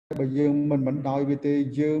បើយើងមិនដោយវាទេ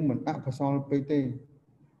យើងមិនអកុសលពេកទេ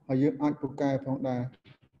ហើយយើងអាចពូកែផងដែរ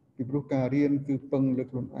ពីព្រោះការរៀនគឺពឹងលើ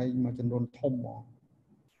ខ្លួនឯងមួយចំនួនធំហ្មង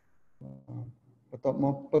បន្ទាប់ម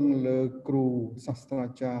កពឹងលើគ្រូសាស្ត្រា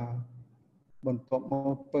ចារ្យបន្ទាប់ម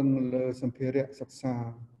កពឹងលើសម្ភារៈសិក្សា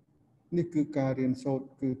នេះគឺការរៀនសូត្រ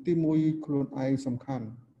គឺទី1ខ្លួនឯងសំខាន់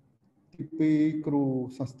ទី2គ្រូ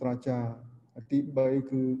សាស្ត្រាចារ្យទី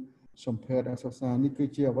3គឺសម្ភារៈសិក្សានេះគឺ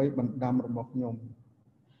ជាអ្វីបណ្ដាំរបស់ខ្ញុំ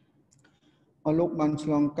អរលោកបានឆ្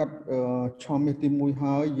លងកាត់ឆមាសទី1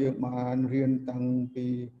ហើយយើងបានរៀនតាំងពី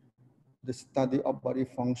the study of body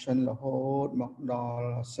function រហូតមកដល់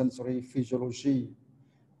sensory physiology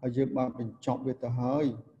ហើយយើងបានបញ្ចប់វាទៅហើយ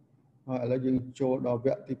ឥឡូវយើងចូលដល់វ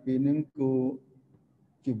គ្គទី2ហ្នឹងគឺ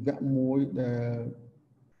ជាវគ្គមួយដែល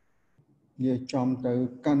និយាយចំទៅ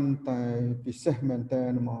កាន់តែពិសេសមែនតើ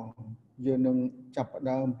ហ្មងយើងនឹងចាប់ផ្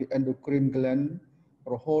ដើមពី endocrine gland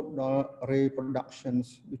រហូតដល់ reproductions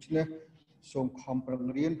ដូច្នេះសូមខំប្រឹង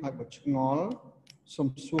រៀនហើយបើឆ្ងល់សូម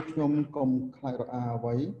សួរខ្ញុំកុំខ្លាចរអាអ្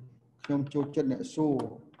វីខ្ញុំចូលចិត្តអ្នកសួរ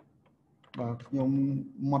បាទខ្ញុំ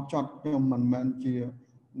មកចត់ខ្ញុំមិនមែនជា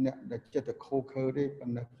អ្នកដែលចិត្តតែខូខើទេប៉ុ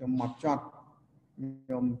ន្តែខ្ញុំមកចត់ខ្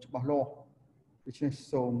ញុំច្បាស់លាស់ដូច្នេះ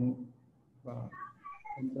សូមបាទ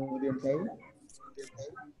ខ្ញុំរៀនទៅ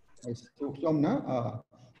ហើយសួរខ្ញុំណា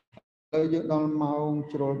ហើយយើងដល់ម៉ោង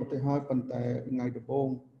ជ្រុលប្រទេសហើយប៉ុន្តែថ្ងៃដំបូង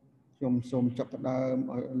ខ្ញុំសូមចាប់ផ្ដើម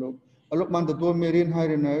ឲ្យលោកបានទទួលមេរៀនហើយ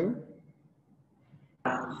ឬនៅ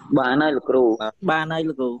បានហើយលោកគ្រូបានហើយ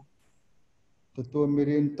លោកគ្រូទទួលមេ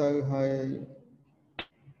រៀនទៅហើយ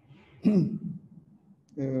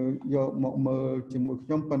យកមកមើលជាមួយខ្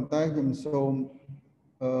ញុំប៉ុន្តែខ្ញុំសូម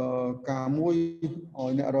ការមួយឲ្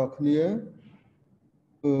យអ្នករាល់គ្នា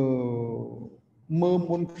មើល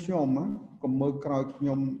មុនខ្ញុំកុំមើលក្រោយខ្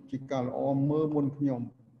ញុំជាការល្អមើលមុនខ្ញុំ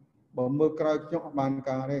បើមើលក្រោយខ្ញុំអត់បាន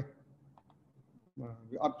ការទេបាទ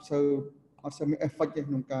វាអត់សូវមាន effect ទេ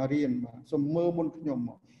ក្នុងការរៀនបាទសូមមើលមុនខ្ញុំ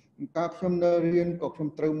ការខ្ញុំនៅរៀនក៏ខ្ញុំ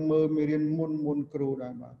ត្រូវមើលមេរៀនមុនគ្រូដែ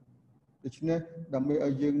របាទដូច្នេះដើម្បី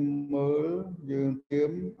ឲ្យយើងមើលយើងត្រៀ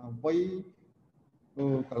មអ្វី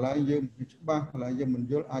កន្លែងយើងច្បាស់កន្លែងយើងមិន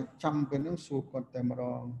យល់អាចចាំពេលហ្នឹងសួរគាត់តែម្ដ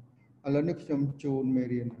ងឥឡូវនេះខ្ញុំជូនមេ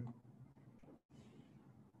រៀន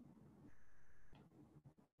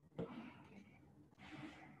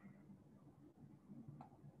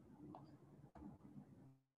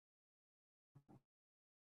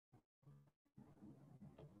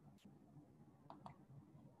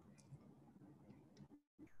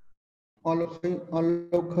អរ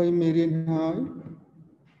លោកឃើញមេរៀនហើយ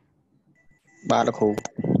បាទលោកគ្រូ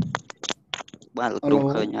បាទលោកគ្រូ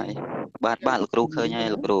ឃើញហើយបាទលោកគ្រូឃើញហើយ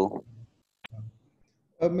លោកគ្រូ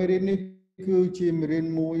មេរៀននេះគឺជាមេរៀន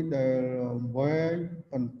មួយដែលវែង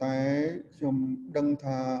ប៉ុន្តែខ្ញុំដឹង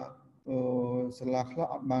ថាសាលាខ្លះ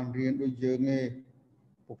អត់បានរៀនដូចយើងទេ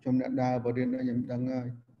ពួកខ្ញុំអ្នកដើរបរៀនដូចខ្ញុំដឹងហើយ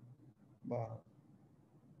បាទ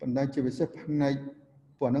ប៉ុន្តែជាពិសេសផ្នែក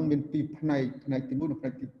ពួកហ្នឹងមាន2ផ្នែកទី1និងផ្នែ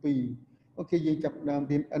កទី2អូខេយើងចាប់ដើម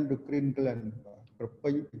ពី endocrine gland ប្រពេ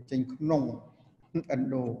ញបញ្ចេញក្នុង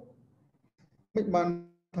endo មិនបាន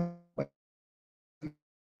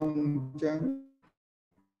ចឹង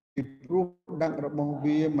ពីព្រោះដាក់របស់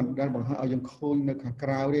វាមិនដែលបង្ហាញឲ្យយើងឃើញនៅខាងក្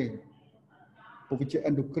រៅទេព្រោះវាជា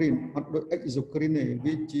endocrine អត់ដូច exocrine ទេ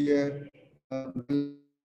វាជា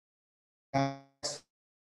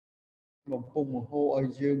បំពង់មហោឲ្យ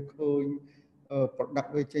យើងឃើញproduct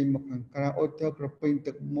វាចេញមកខាងក្រៅអត់ទៅប្រពេញ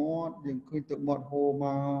ទឹកមាត់យើងឃើញទឹកមាត់ហូរម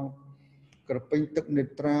កក្រពេញទឹកនេ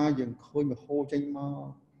ត្រាយើងឃើញវាហូរចេញមក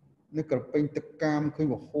នៅក្រពេញទឹកកាមឃើញ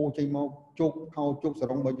វាហូរចេញមកជោគខោជោគស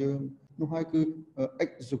រងរបស់យើងនោះហើយគឺ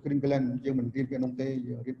exocrine gland យើងមិនរៀនពីនោះទេ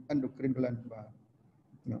យើងរៀន endocrine gland បាទ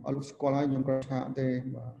អត់លោកស្គាល់ហើយខ្ញុំក៏ថាទេ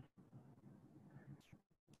បាទ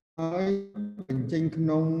ហើយបញ្ចេញក្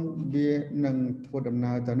នុងវានឹងធ្វើដំ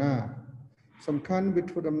ណើរទៅណាសំខាន់វា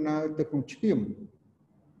ធ្វើដំណើរទៅក្នុងឈាម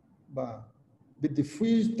បាទវា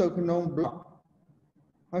diffuse ទៅក្នុង blood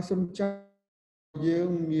ហើយសំខាន់យើង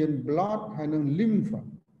មាន blood ហើយនឹង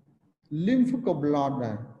lymph ក៏ blood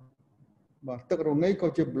ដែរបាទទឹករងាវក៏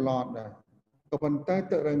ជា blood ដែរក៏ប៉ុន្តែ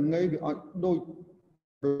ទឹករងាវវាអត់ដូច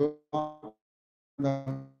blood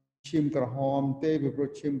ឈាមក្រហមទេវាព្រោះ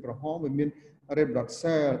ឈាមក្រហមវាមាន red blood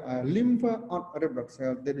cell lymph អត់ red blood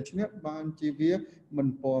cell ទេដូច្នេះបានជាវាមិន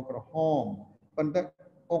ពណ៌ក្រហមប៉ុន្តែ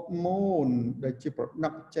អុកម៉ូនដែលជា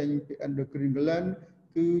product ចេញពី endocrine gland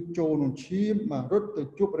គឺចូលក្នុងឈាមមករត់ទៅ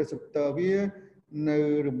ជួប receptor វានៅ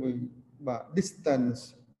បាទ distance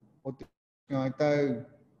ឆ្ងាយទៅ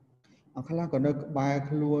ខ្លះក៏នៅក្បែរ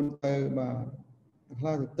ខ្លួនទៅបាទខ្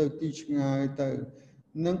លះទៅទីឆ្ងាយទៅ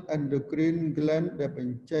នឹង endocrine gland ដែលប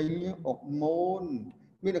ញ្ចេញអុកម៉ូន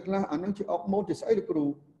មានខ្លះអានឹងជាអុកម៉ូនជាស្អីលោកគ្រូ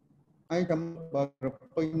ai cầm bờ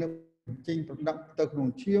pin nó chinh đậm từក្នុង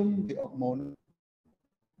ឈាមវាអរម៉ូន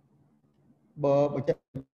បើបញ្ចេញ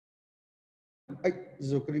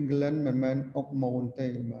exocrine gland មិនមែនអរម៉ូនទេ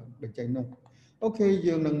បាទបញ្ចេញនោះអូខេ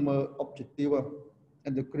យើងនឹងមើល objective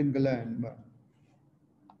endocrine gland បាទ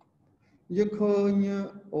យើងឃើញ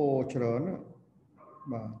អូច្រើន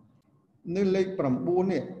បាទនៅលេខ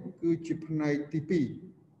9នេះគឺជាផ្នែកទី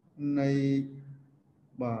2នៃ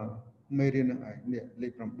បាទមេរៀននឹងឯងនេះលេ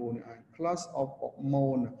ខ9នេះឯង class of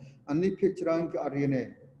hormone អានេះភាគច្រើនគឺអត់រៀនទេ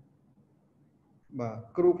បាទ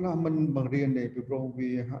គ្រូខ្លះមិនបង្រៀនទេពីព្រោះ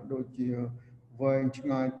វាហាក់ដូចជាវែងឆ្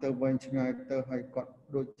ងាយទៅហើយគាត់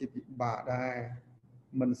ដូចជាពិបាកដែរ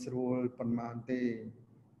មិនស្រួលប៉ុន្មានទេ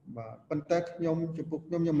បាទប៉ុន្តែខ្ញុំចំពោះ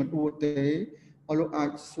ខ្ញុំមិនអួតទេឲ្យលោកអា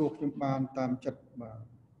ចសួរខ្ញុំបានតាមចិត្តបាទ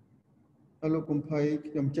ហើយលោកកុំភ័យ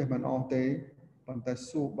ខ្ញុំចេះមិនអស់ទេប៉ុន្តែ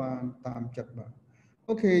សួរបានតាមចិត្តបាទ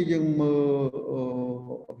អូខេយើងមើល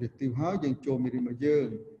objective ហើយយើងចូលមេរៀនរបស់យើង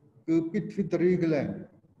គឺ pituitary gland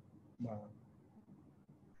បា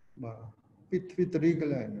ទ pituitary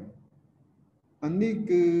gland អានេះ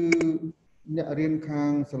គឺអ្នករៀនខា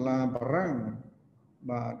ងសាលាបារាំង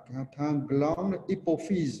បាទគេហៅថា glande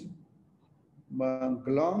hypophyse បាទ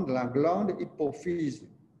glande hypophyse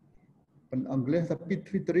เป็นអង់គ្លេសថា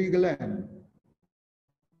pituitary gland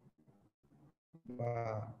បា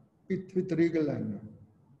ទ pituitary gland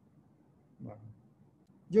បាទ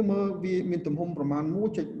យើងមើលវាមានទំហំប្រមាណ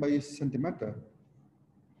 1.3 សង់ទីម៉ែត្រ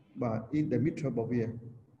បាទ in diameter របស់វា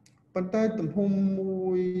ប៉ុន្តែទំហំមួ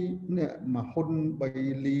យនេះមកហ៊ុន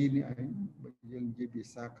3លីនេះឯងបើយើងនិយាយភា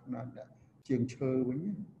សាខ្នាតជាងឈើវិញ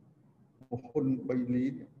មកហ៊ុន3លី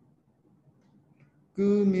គឺ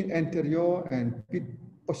មាន anterior and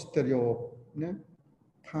posterior ណា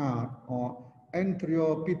part or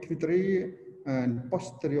anterior pituitary and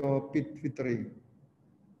posterior pituitary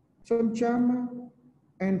សូមចាំ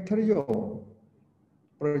anterior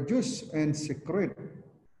produce and secrete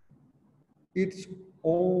its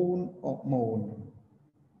own hormone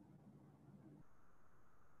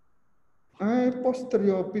ហើយ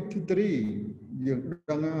posterior pituitary យើង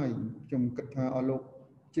ដឹងហើយខ្ញុំគិតថាអស់លោក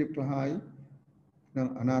ជ្រាបខ្លះហើយក្នុង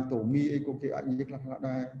anatomy អីក៏គេអាចនិយាយខ្លះៗ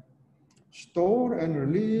ដែរ store and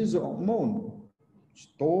release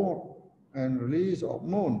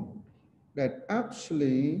hormone that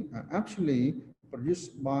actually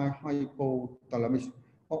produced by hypothalamus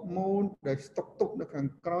hormone ដែលស្តុកទុកនៅខាង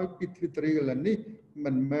ក្រោយ pituitary gland នេះ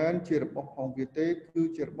មិនមែនជារបស់ផងវាទេគឺ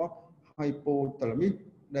ជារបស់ hypothalamus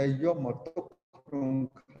ដែលយកមកទុកក្នុង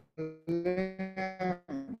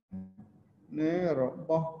នៃរប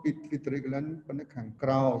ស់ pituitary gland នៅខាងក្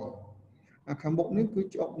រោយខាងមុខនេះគឺ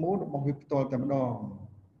ជា hormone របស់វាផ្ទាល់តែម្ដង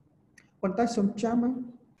ប៉ុន្តែសូមចាំ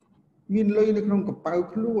មានលុយនៅក្នុងកប៉ៅ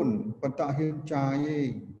ខ្លួនប៉ុន្តែហ៊ានចាយទេ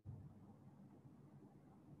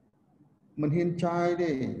មិនហ៊ានចាយ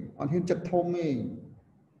ទេអត់ហ៊ានចិត្តធំទេ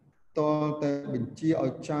តតែបញ្ជាឲ្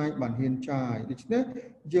យចាយបានហ៊ានចាយដូច្នេះ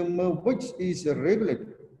យើងមើល which is regulated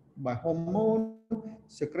by hormone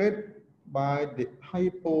secreted by the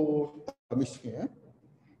hypothalamus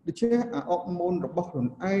ដូច្នេះអាអរម៉ូនរបស់ខ្លួន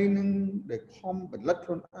ឯងនឹងដែលខំផលិតខ្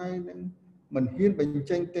លួនឯងនឹងមិនហ៊ានបញ្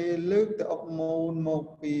ចេញទេលើកតែអរម៉ូនមក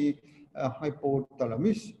ពី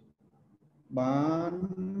hypothalamus បាន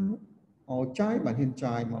ឲ្យចាយបានហ៊ាន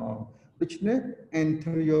ចាយមកដូច្នេះ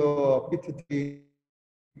anterior pituitary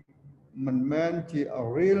មិនមែនជា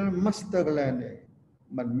real master gland ទេ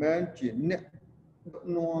មិនមែនជាអ្នកដឹក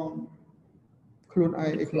នាំខ្លួនឯ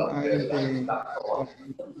ងទេបា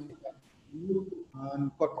ន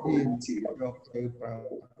គាត់ហ៊ានយកទៅប្រើ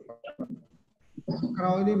ក្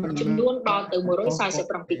រោយនេះមិនចំនួនដល់ទៅ147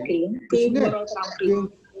គ្រឿងគឺ150គ្រឿង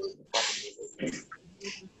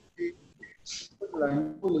ឡើង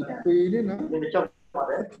ពីនេះណាចុះ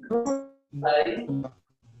ហើយ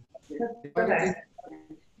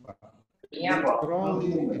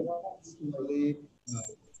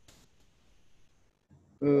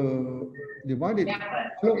divided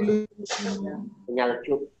លោកលឺសញ្ញា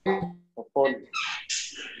ជួបប្រព័ន្ធ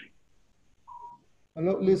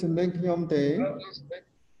លោកលឺសំឡេងខ្ញុំទេ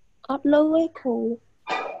អត់លឺទេគ្រូ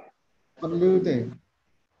អត់លឺទេ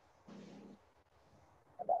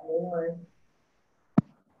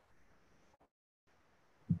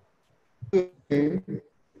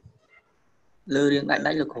លឺរៀងដាច់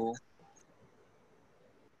លោកគ្រូ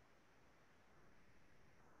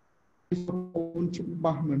អូនច្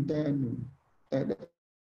បាស់មែនតើតែ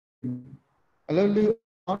ឥឡូវលឺ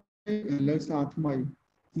អត់ទេឥឡូវសារថ្មី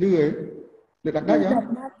លឺហ៎លឺដាច់ហ៎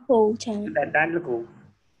គ្រូចាដាច់លោកគ្រូ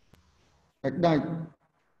ដាច់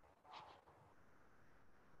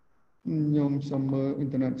ខ្ញុំសុំមើលអ៊ីន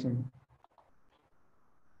ធឺណិតសិន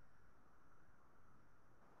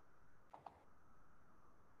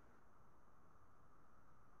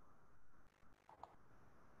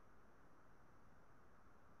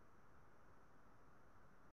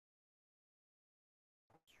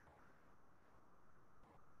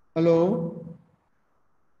alo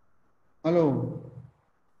alo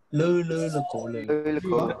លើលោកគ្រូលើ លើលោក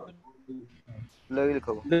គ្រូលើលោកគ្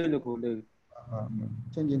រូ លើលោកគ្រូលើ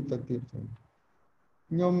ចឹងយើងទៅទៀតទៅ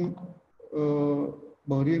ខ្ញុំ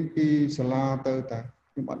បង្រៀនពីសាលាទៅតា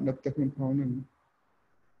ខ្ញុំអត់នឹកទឹកខ្ញុំផងហ្នឹង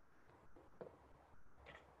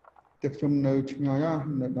ទឹកខ្ញុំនៅឆ្ងាយ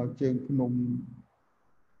នៅដល់ជើងភ្នំ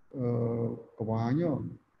កវាញ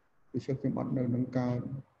ពីឈឹកខ្ញុំអត់នៅនឹងកើត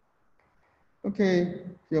អូខេ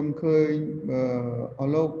ខ្ញុំឃើញអ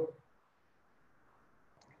លោក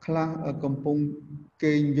ខ្លះកំពុង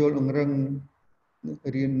គេងយល់អង្រឹង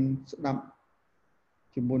រៀនស្ដាប់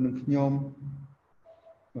ជាមួយនឹងខ្ញុំ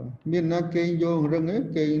មានណាគេងយល់អង្រឹងទេ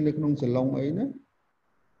គេងនៅក្នុងសាឡុងអីណា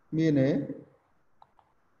មានទេ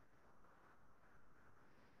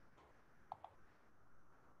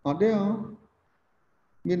អត់ទេ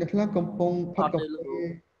មានអ្នកខ្លះកំពុងផឹកកាហ្វេ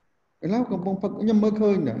ឥឡូវកំពុងផឹកខ្ញុំមើល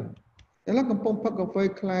ឃើញណាឥឡូវកំពុងផឹកកាហ្វេ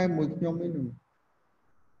ក្លែមួយខ្ញុំអីហ្នឹង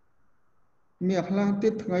មានខ្លះទៀ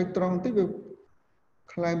តថ្ងៃត្រង់តិចវា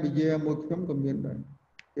ក្លែវិយាមួយខ្ញុំក៏មានដែរ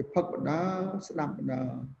វាផឹកបដាស្ដាប់បដា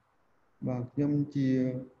បាទខ្ញុំជា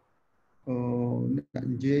អ្នក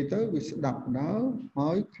និយាយទៅវាស្ដាប់បដាហើ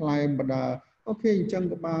យក្លែបដាអូខេអញ្ចឹង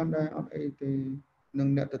ក៏បានដែរអត់អីទេនឹង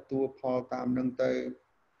អ្នកទទួលផលតាមនឹងទៅ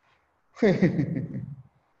ក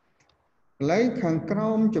ន្លែងខាងក្រោ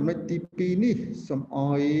មចំណុចទី2នេះសូម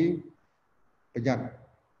អោយប្រយ័ត្ន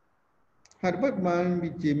ហើយបើបាន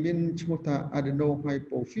វាជាមានឈ្មោះថា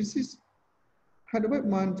adenohypophysis ហើយបើ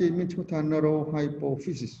បានជាមានឈ្មោះថា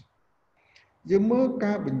neurohypophysis យើងមើល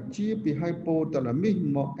ការបញ្ជាពី hypothalamus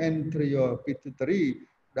មក anterior pituitary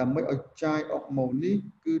ដើម្បីឲ្យចាយអុកម៉ូននេះ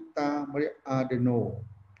គឺតាមរយៈ adeno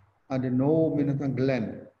មានន័យថា gland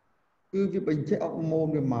គឺវាបញ្ជាអុកម៉ូន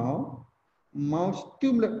វាមក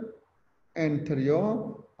stimulate anterior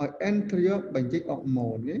ឲ្យ anterior បញ្ចេញអុកម៉ូ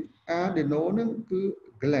ននេះ adeno ហ្នឹងគឺ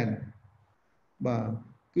gland បាទ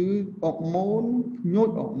គឺអុកម៉ូនញូត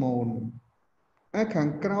អុកម៉ូនហើយខាង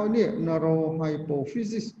ក្រោយនេះ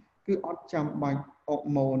neurohypophysis គឺអត់ចាំបាច់អុក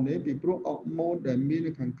ម៉ូននេះពីព្រោះអុកម៉ូនដែលមាន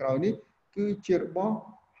នៅខាងក្រោយនេះគឺជារបស់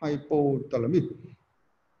hypothalamus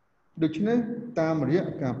ដូច្នេះតាមរយៈ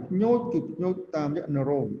ការផ្ញូតគឺផ្ញូតតាមរយៈ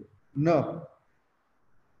nerve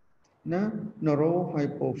ណា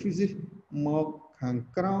neurohypophysis មកខាង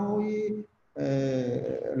ក្រោយ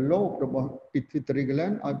លោករបស់ pituitary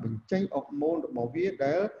gland ឲ្យបញ្ចេញអុកម៉ូនរបស់វា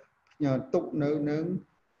ដែលផ្ញើទុកនៅនឹង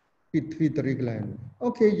pituitary gland អូ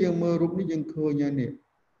ខេយើងមើលរូបនេះយើងឃើញហើយនេះ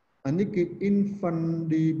អានេះគឺ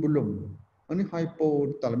infundibulum អានេះ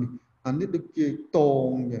hypothalamus អានេះដូចជាតង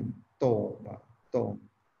យ៉ាងតងបាទតង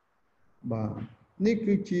បាទនេះ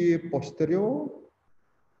គឺជា posterior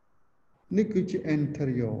នេះគឺជា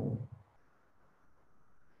anterior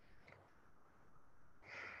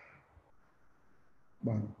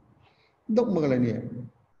បាទដកមើលកន្លែងនេះ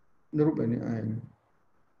នៅរូបនេះឯង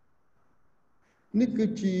នេះគឺ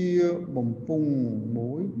ជាបំពង់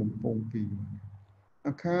1បំពង់2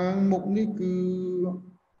អាខាងមុខនេះគឺ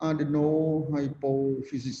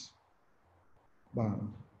adenohypophysis បាទ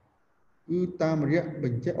គឺតាមរយៈប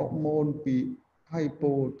ញ្ចេញអុកម៉ូនពី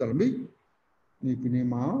hypothalamus នេះពីនេះ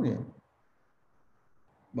មកនេះ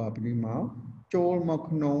បាទពីនេះមកចូលមក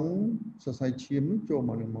ក្នុងសរសៃឈាមនេះចូល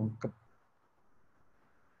មកនឹងមកកឹប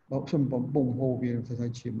បោកសំបំពង់ហូរវាសរសៃ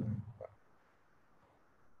ឈាមនេះ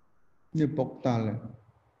នេះពុកតាល់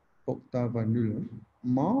វានូល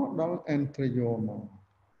មកដល់ anterior មក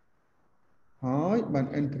ហើយបាន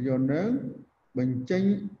anterior នឹងបញ្ចេញ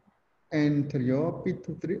anterior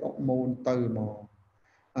pituitary hormone ទៅមក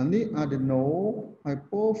អានេះ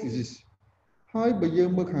adenohypophysis ហើយបើយើង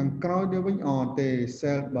មើលខាងក្រោយនេះវិញអត់ទេ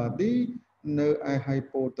cell body នៅឯ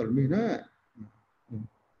hypothalamus ណា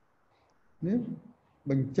នេះ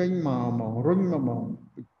បញ្ចេញមករុញមក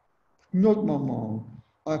ញុចមក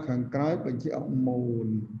ឲ្យខាងក្រោយបញ្ចេញអុកម៉ូន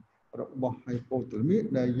របស់ hypothalamus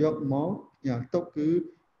ដែលយកមកញ៉ាំទុកគឺ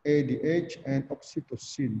ADH and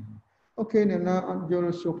oxytocin អូខេអ្នកណាអត់យ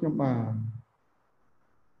ល់សួរខ្ញុំបាន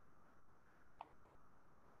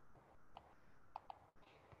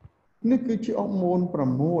នេះគឺជាអុកម៉ូន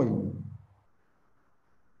6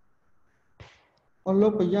អរលោ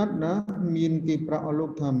កប្រយ័ត្នណាមានគេប្រាប់អរលោក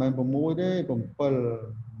ថាមិន6ទេ7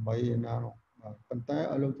 8ណានោះប៉ុន្តែ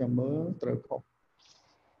អរលោកចាំមើលត្រូវខុស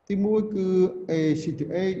ទី1គឺ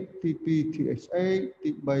ACTH ទី2 TSH ទី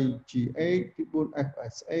3 GH ទី4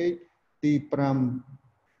 FSH ទី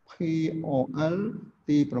5 POL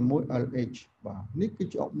ទី6 LH បាទនេះគឺ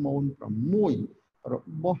ជាអុកម៉ូន6រ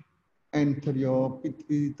បស់ anterior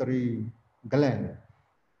pituitary gland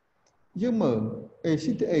យើងមើល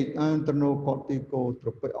ACTH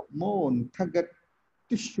adrenocorticotropic hormone target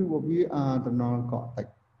tissue of the adrenal cortex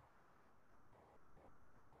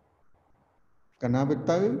Kanaវា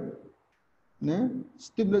ទៅណា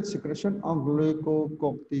stimulate secretion of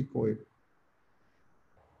glucocorticoid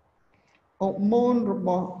ហូម៉ូនរប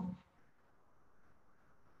ស់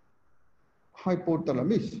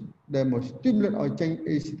hypothalamus ដែលមក stimulate ឲ្យចេញ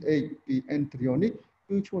ACTH ពី embryonic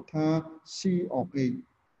គឺឈ្មោះថា COH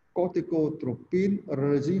corticotropin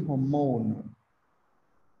releasing hormone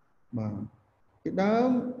បាទពីដើ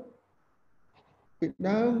ម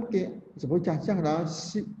គេសពុចាស់ចឹងដល់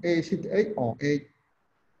ACTH or H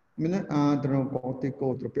មាន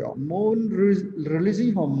adrenocorticotropin hormone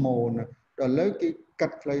releasing hormone ដល់ឥឡូវគេកា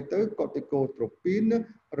ត់ខ្លីទៅ corticotropin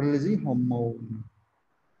releasing hormone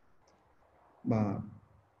បាទ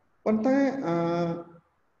ប៉ុន្តែ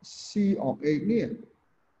COH នេះ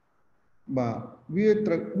បាទវា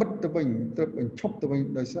ត្រូវបិទទៅវិញត្រូវបញ្ឈប់ទៅវិញ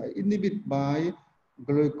ដោយសារ inhibit by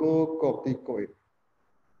glucocorticoid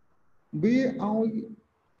វាឲ្យ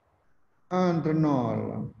adrenal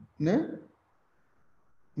ណា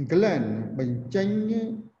gland បញ្ចេញ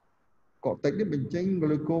cortex នេះបញ្ចេញ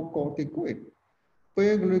glucocorticoid ពេ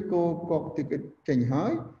ល glucocorticoid ចេញហើ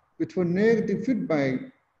យវាធ្វើ negative feedback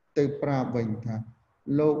ទៅប្រាប់វិញថា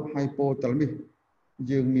លោក hypothalamus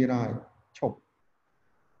យើងមានហើយឈ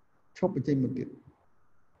ប់បញ្ចេញមកទៀត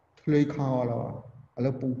ធ្លាយខោឥឡូ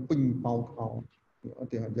វពងពេញប៉ោងខោអត់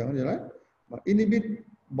ទេអញ្ចឹងយល់ទេ inhibit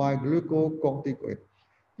by glucocorticoid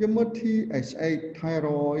យើងមើល TSH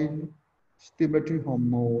thyroid stimulating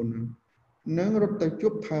hormone នឹងរត់ទៅជួ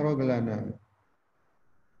ប thyroid gland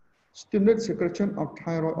stimulate secretion of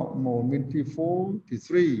thyroid hormone មាន T4 T3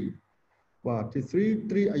 បាទ T3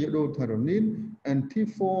 triiodothyronine and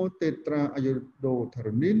T4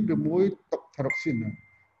 tetraiodothyronine ឬមួយ thyroxine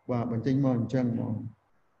បាទបញ្ចេញមកអញ្ចឹងមក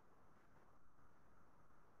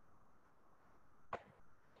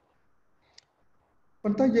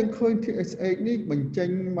ប៉ុន្តែយើងឃើញ TSH នេះបញ្ចេញ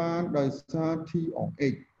បានដោយសារ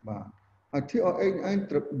TOH បាទហើយ TOH ឯង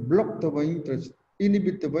ត្រូវ block ទៅវិញត្រូវ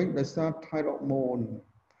inhibit ទៅវិញដោយសារ thyroid hormone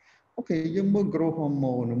អូខេយើងមើល growth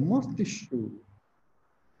hormone most tissue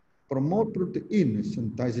promote protein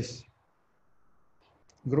synthesis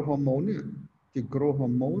growth hormone នេះជា growth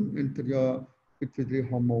hormone anterior pituitary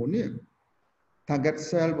hormone នេះ target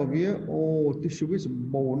cell របស់វាអូ tissue វាសម្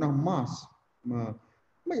បូរណាស់ mass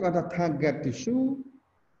មិនបានថា target tissue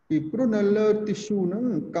ពីព្រោះនៅលើ tissue ហ្នឹង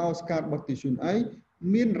កោសិការបស់ tissue ឯង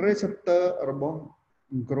មាន receptor របស់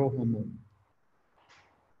growth hormone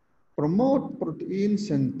promote protein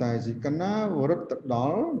synthesis កាលណារត់ទៅដ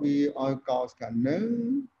ល់វាឲ្យកោសិកានឹង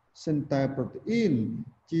synthesize protein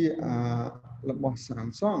ជារបស់សាង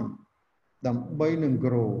សង់ដើម្បីនឹង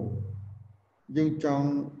grow យើងចង់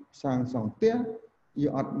សាងសង់ផ្ទះយើ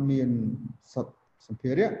ងអត់មានសម្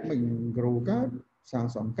ភារៈមិន grow កើតសាង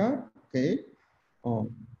សង់កើតអូខេ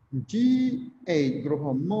GH growth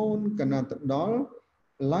hormone កាលណាទៅដល់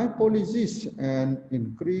lipolysis and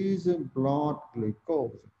increase blood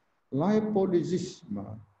glucose lipolysis បា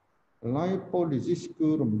ទ lipolysis គឺ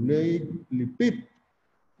រំលាយ lipid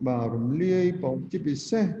បាទរំលាយជាពិ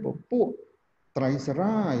សេសពពួក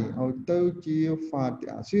triglyceride ឲ្យទៅជា fatty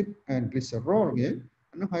acid and glycerol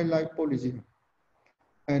ហ្នឹងហើយ lipolysis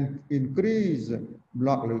and increase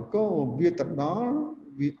blood glucose វាទៅដល់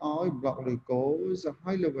វាឲ្យ blood glucose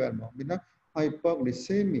high level មកមានថា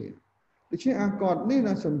hypoglycemia ដូច្នេះអាកតនេះ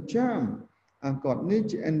ណាសំចាំអាកតនេះ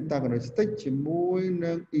ជា antagonistic ជាមួយ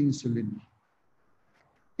នឹង insulin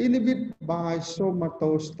inhibit by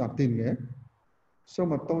somatostatin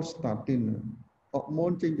somatostatin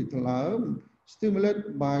hormone ចេញពីថ្លើម stimulate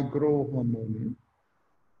by growth hormone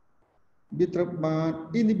វាត្រូវបាន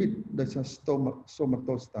inhibit ដោយសារ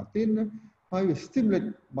somatostatin ហើយវា stimulate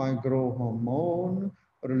by growth hormone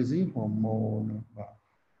releasing hormone បាទ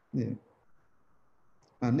នេះ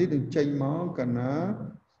អានេះនឹងចេញមកកាលណា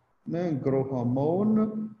ណា growth hormone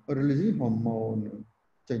releasing hormone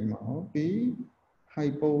ចេញមកពី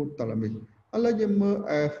hypothalamus ឥឡូវយើងមើល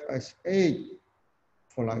FSH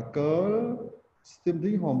follicle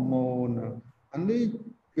stimulating hormone អានេះ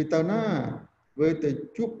វាទៅណាវាទៅ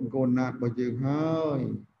ជួប gonad របស់យើងហើយ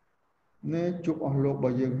ណាជួបអស់លោករប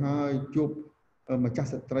ស់យើងហើយជួបម្ចាស់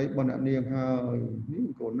ស្ត្រីរបស់អ្នកនាងហើយនេះ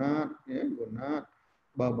gonad ណា gonad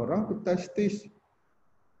បើបរិសុទ្ធគឺ testis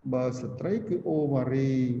បើស្ត្រីគឺ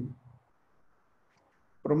ovary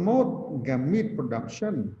promote gamete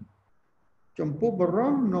production ចំពោះបរិ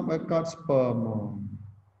សុទ្ធនាំឲ្យកើត sperm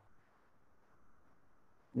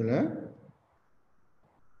យល់ទេ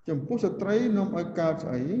ចំពោះស្ត្រីនាំឲ្យកើតស្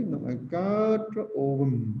អីនាំឲ្យកើត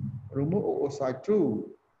ovum ឬមក oocyte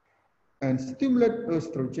 2 and stimulate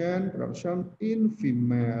estrogen production in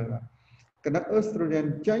female កណ្ដាល estrogen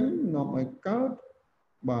ចេញនាំឲ្យកើត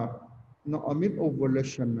បាទនាំឲ្យមាន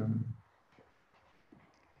ovulation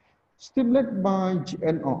stimulated by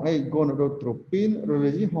GNRH gonadotropin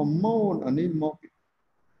release hormone អានេះមក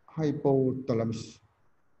hypothalamus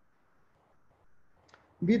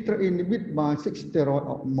Vitra inhibit by 6 steroid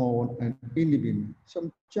hormone and inhibin សំ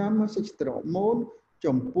ចាំ 6 steroid hormone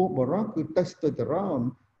ចំពោះបុរសគឺ testosterone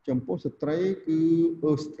ចំពោះស្ត្រីគឺ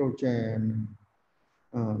estrogen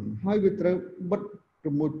ហើយវាត្រូវបិទ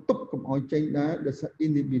ជាមួយទុកកុំឲ្យចេញដែរដោយសារ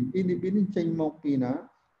inhibin នេះចេញមកពីណា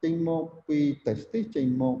ចេញមកពី testis ចេញ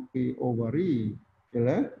មកពី ovary យ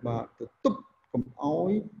ល់ទេបាទទៅទុកកុំឲ្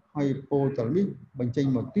យ hypothalamus បញ្ចេញ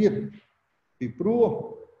មកទៀតពីព្រោះ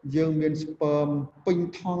យើងមាន sperm ពេញ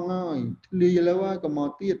ថងហើយធ្លាយលើហើយកុំមក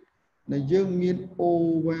ទៀតដែលយើងមាន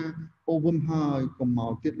ovum ហើយកុំម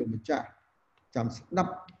កទៀតលោកម្ចាស់ចាំស្ដា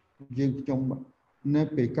ប់យើងខ្ញុំនៅ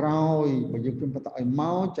ពេលក្រោយបើយើងខ្ញុំបន្តឲ្យម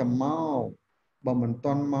កចាំមកបើមិនត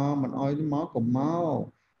ន់មកមិនឲ្យមកកុំមក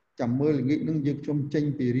ចាំមើលល្ងាចនឹងយើងខ្ញុំចេញ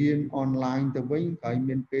ពីរៀន online ទៅវិញហើយ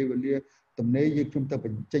មានពេលវេលាទំនេរយើងខ្ញុំទៅប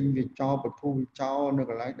ញ្ចេញវាចោលបធូរវាចោលនៅ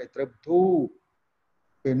កន្លែងដែលត្រូវបធូរ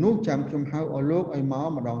ពេលនោះចាំខ្ញុំហៅឲ្យលោកឲ្យមក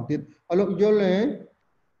ម្ដងទៀតឲ្យលោកយល់ទេ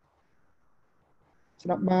ស្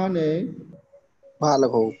ដាប់បានទេបាទលោ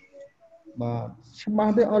កគ្រូបាទច្បា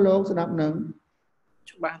ស់ទេឲ្យលោកស្ដាប់នឹង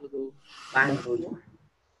ច្បាស់លោកគ្រូបានលោកគ្រូ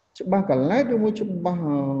ច្បាស់កន្លែងឬមួយច្បាស់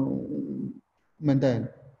មែនតើ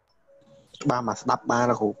ច្បាស់មកស្ដាប់បាន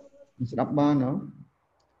លោកគ្រូស្ដាប់បានហ៎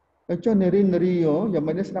ហើយចុះនារីយ៉ាង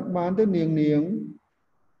មិនស្ដាប់បានទេនាង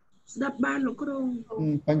ស្ដាប់បានលោកគ្រូ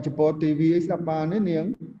បញ្ចពត TV ស្ដាប់បានទេនាង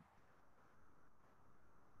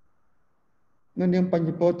បញ្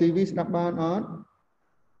ចពត TV ស្ដាប់បានអត់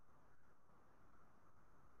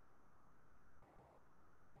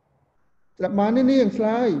ស្ដាប់បានទេនាងឆ្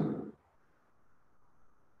លើយ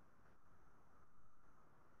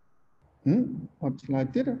អត់ឆ្លើយ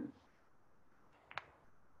ទៀត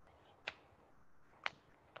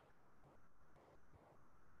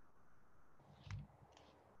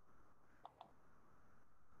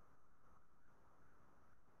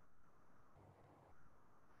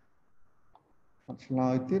ឆ្លើ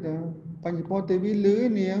យទៀតបញ្ចពត TV លឺ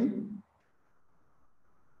នាង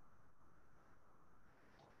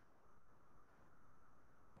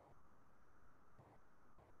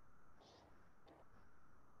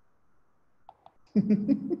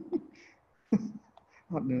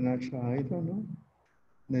អត់នឹងណាឆ្លើយទៅណា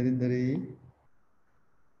នារី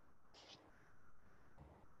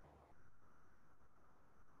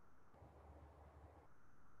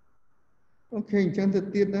អូខេអញ្ចឹងទៅ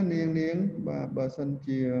ទៀតណានាងបាទបើសិន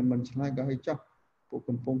ជាមិនឆ្លើយក៏ឲ្យចោះពួក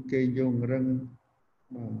កំពុងគេយករឹង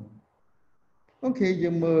បាទអូខេយើ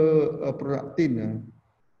ងមើល protein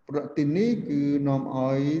នេះគឺនាំ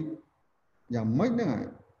ឲ្យយ៉ាងម៉េចហ្នឹងហើយ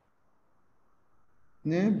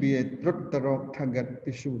វារត់ទៅរក target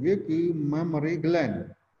tissue វាគឺ mammary gland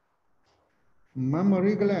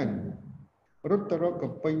រត់ទៅរកក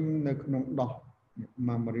ពេញនៅក្នុងដោះ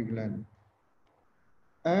mammary gland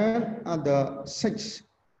and other 6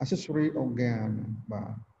 accessory organ បា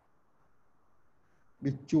ទ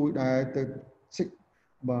វាជួយដែរទៅ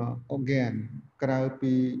6បាទ organ ក្រៅ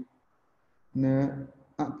ពីណា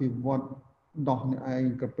អភិវឌ្ឍដោះនេះឯង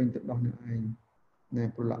កពេញទៅដោះនេះឯងណែ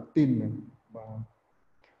prolactin បាទ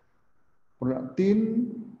prolactin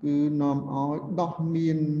គឺនាំឲ្យដោះមា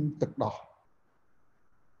នទឹកដោះ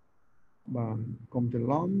បាទកុំច្រ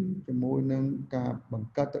ឡំជាមួយនឹងការបង្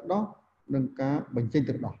កើតទឹកដោះនិងការបញ្ចេញ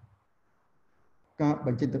ទឹកដោះការប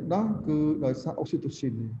ញ្ចេញទឹកដោះគឺដោយសារ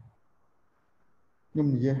oxytocin ខ្ញុំ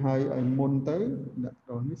និយាយឲ្យមុនទៅអ្នក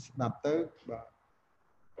នេះស្ដាប់ទៅបាទ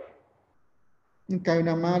នឹងកៅ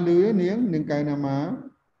ណាម៉ាលឺនាងកៅណាម៉ា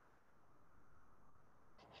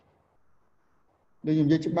ដូចខ្ញុំ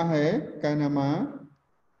និយាយច្បាស់ហ៎កៅណាម៉ា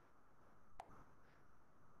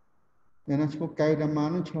អ្នកណាឈ្មោះកៅណាម៉ា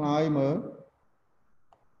នឹងឆ្លើយមើល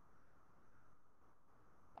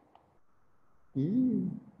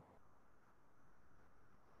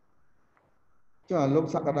ចុះលោក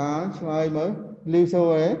សក្តាឆ្លើយមើលលឺសូ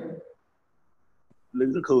ហ៎លឺ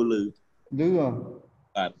ទៅគ្រូលឺ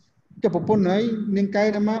បាទចុះប្រពន្ធហើយនាងកៅ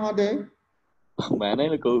ណាម៉ាអត់ទេមែនទេ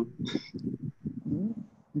លោកគ្រូ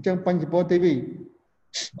អញ្ចឹងបញ្ចពត TV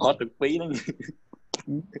អត់ទាំងពីរហ្នឹង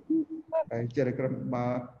ហើយចេះតែក្រំបើ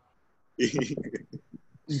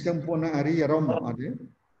អញ្ចឹងប្រពន្ធអារីអារម្មណ៍អត់ទេ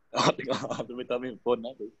អត់មិនតមានប្រពន្ធ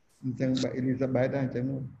ណាអញ្ចឹងបែប Elizabeth ដែរអញ្ចឹង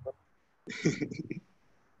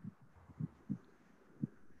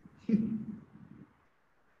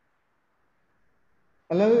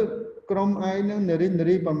ឥឡូវក្រុមឯងនឹងនា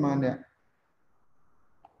រីប្រហែលអ្នក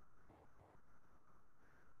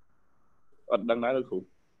អត់ដឹងដែរលោកគ្រូ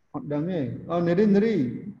អត់ដឹងទេនារី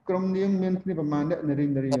ក្រុមនាងមានគ្នាប្រហែលអ្នកនារី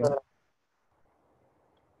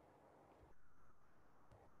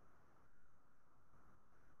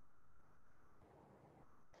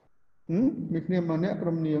មានគ្នាមកអ្នកក្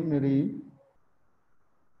រុមនាងនារី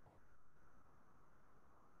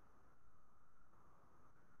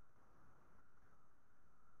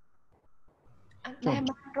អត់ដែល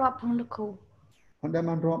បានរាប់ផងលោកគ្រូ អត់ដែល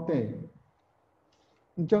បានរាប់ទេ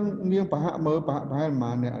អញ្ចឹងនាងប្រហាក់មើលប្រហែល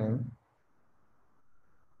ប៉ុន្មានអ្នកហើយ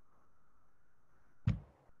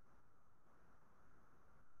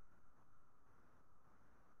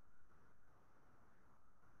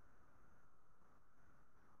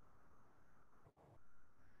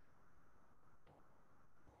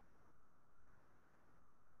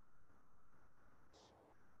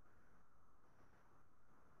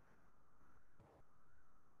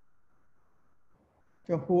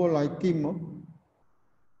ចុះហួរឡៃគីមមក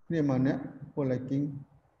គ្នាមកអ្នកហួរឡៃគីម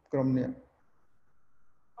ក្រុមអ្នក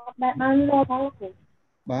Đại ban muaផង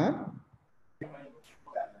បាទ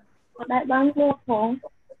đại ban muaផង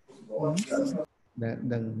ដែល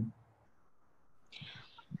ដឹង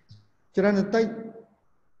ច្រើនបន្តិច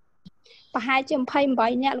ប្រហែលជា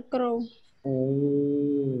28នាក់លោកគ្រូ អូ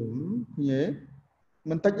យេ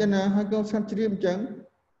មិនតិចទេណាហើយកូនស្កាត់ជ្រាបអញ្ចឹង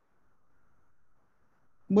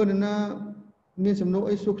មើលនរណាមានសំណួរ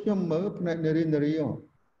អីសួរខ្ញុំមើលផ្នែកនារីហ៎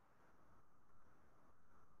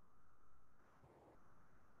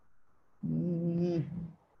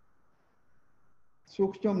សួរ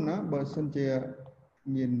ខ្ញុំណាបើសិនជា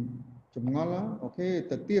មានចម្ងល់អូខេ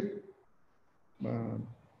ទៅទៀតបាទ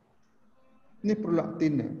នេះប្រឡាក់ទី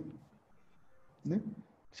នណា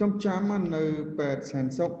ខ្ញុំចាំនៅពេទ្យសែន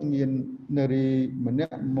សុខមាននារីម្នា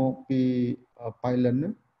ក់មកពីប៉ៃលិនណា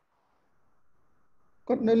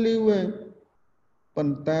គាត់នៅលីវឯងប៉ុ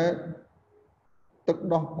ន្តែទឹក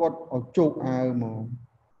ដោះគាត់ឲ្យជោកអាវមក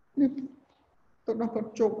នេះទឹកដោះគាត់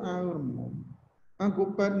ជោកអាវហ្មងអង្គ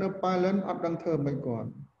ពេទ្យនៅប៉ៃលិនអត់ដឹងធ្វើមិនគាត់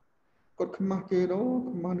ខ្មាស់គេដោ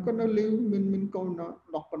ខ្មាស់គាត់នៅលីវមានកូន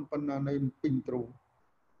ដោះប៉ុណ្ណានៃពីងទ្រូ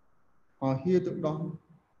ហហៀទឹកដោះ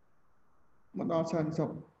មកដល់សែនសុខ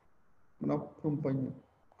មកដល់ភ្នំពេញ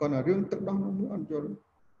គាត់រឿងទឹកដោះនោះអត់យល់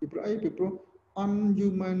ពីព្រោះអីពីព្រោះ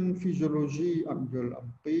human physiology អត់យល់អំ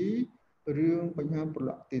ពីរឿងបញ្ហាប្រ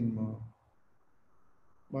ឡាក់ទីនមក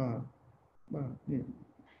បាទនេះ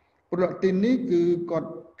ប្រឡាក់ទីននេះគឺគាត់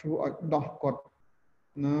ធ្វើឲ្យដោះគាត់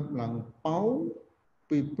ណាឡើងប៉ោ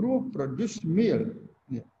ពីព្រោះ produce meal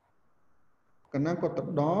នេះកាលណាគាត់ទៅ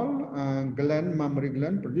ដល់ gland mammary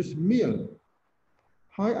gland produce meal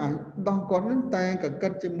ហើយអាដោះគាត់នឹងតែកកិ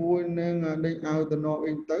តជាមួយនឹងដេញឲ្យទៅនោះ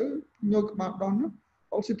អីទៅញយក្បាលដោះនោះ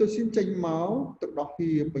អូស៊ីតូស៊ីនចេញមកទឹកដោះហៀ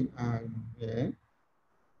ពេញអាវហ៎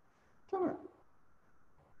ចឹង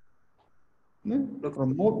ណា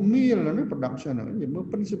promote meal ណា production ហ្នឹងនិយាយមើល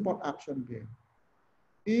principle action គេ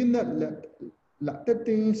in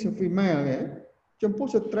lactating female ហ៎ចំពោះ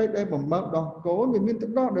ស្ត្រីដែលបំបើកដោះកូនវាមានទឹ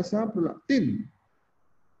កដោះដោយសារ prolactin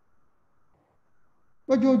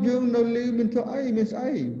បើយើងនៅលីមានធ្វើអីមានស្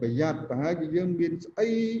អីប្រយ័ត្នប្រហែលជាយើងមានស្អី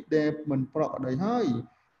ដែលមិនប្រក្រតីហើយ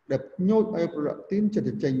ដែលញូតឲ្យ prolactin ចិត្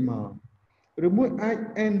តចេញមកឬមួយអាច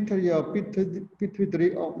anterior pituitary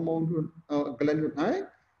hormone gland ខ្លួនឯង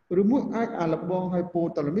ឬមួយអាចអាលបង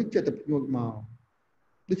hypothalamus ចិត្តញូតមក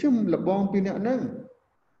ដូចជាលបងពីរអ្នកហ្នឹង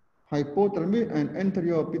hypothalamus and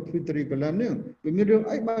anterior pituitary gland ហ្នឹងវាមានរឿង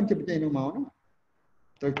អីបានចិត្តចេញនឹងមកហ្នឹង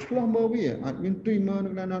ត្រូវឆ្លោះមើលវាអាចមាន tumor នឹ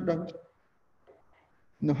ងណាដឹង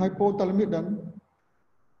នៅ hypothalamus ដឹង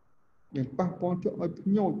វាប៉ះពាល់ជួយឲ្យ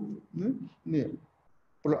ញូតនេះ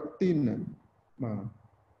protein បាទ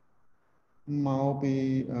មកពី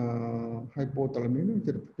hypothalamus នឹង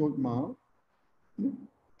ចិត្តញូតមក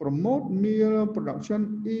promote meal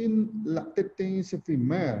production in lactating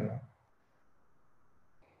female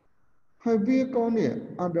ហើយវាក៏នេះ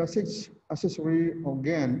other sex accessory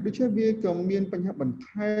organ ដូចជាវាក៏មានបញ្ហាបន្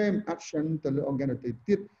ថែម action ទៅលើ organ ដទៃ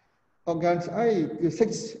ទៀត organ ស្អីគឺ sex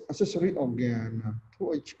accessory organ ធ្វើ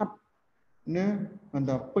ឲ្យឆាប់ណាអន្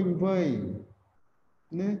តពេញវ័យ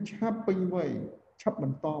ណាឆាប់ពេញវ័យឆាប់ប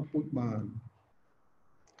ន្តពូជបាន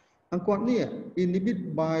អង្គគាត់នេះ inhibit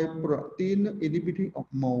by protein inhibiting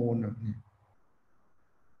hormone នេះ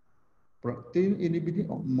protein inhibiting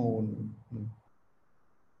hormone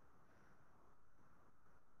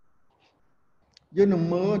យើងនឹង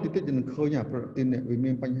មើលតិចៗនឹងឃើញអា protein នេះវា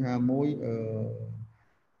មានបញ្ហាមួយ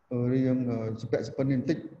រឿងសពសពិនបន្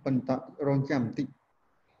តិចប៉ុន្តែរងចាំបន្តិច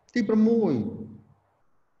ទី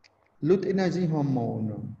6 luteinizing hormone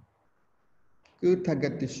គឺ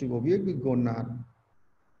target tissue របស់វាគឺ gonad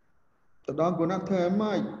ទៅដល់ gonad ធ្វើឲ្យ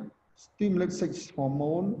ម៉េច stimulate sex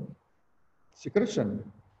hormone secretion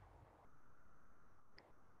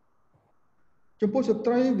ចំពោះស្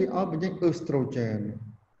ត្រីវាឲ្យបញ្ចេញ estrogen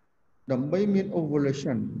ដើម្បីមាន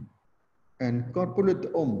ovulation and corpulent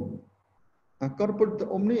ovum អា corpulent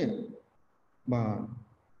ovum នេះបា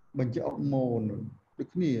ទ បញ្ជាក់ hormone ដូច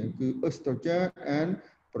គ្នាគឺ estrogen and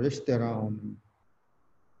progesterone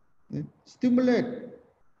stimulate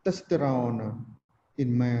testosterone in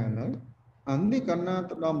male អានេះកាលណា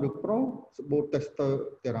ទៅដល់មនុស្សប្រុសសម្បូរ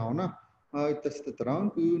testosterone ណាហើយ testosterone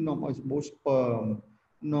គឺនាំឲ្យសម្បូរ sperm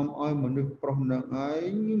នាំឲ្យមនុស្សប្រុសនឹងឯ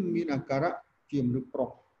ងមានអាការៈជាមនុស្សប្រុស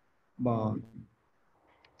បាទ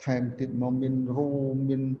ថែមទៀតមកមានរោម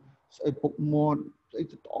មានស្អីពុកមាត់ស្អី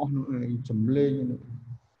ទាំងអស់នោះឯងចម្លេង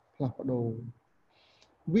ផ្លាស់ប្ដូរ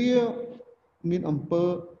វាមានអំពើ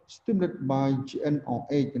stimulated by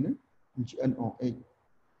GnRH ណា GnRH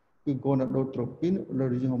គឺ gonadotropin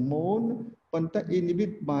release hormone ប៉ុន្តែ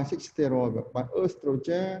inhibit by sex steroid by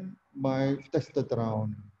estrogen by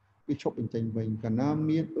testosterone វាឈប់បញ្ចេញវិញកាលណា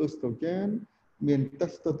មាន estrogen មាន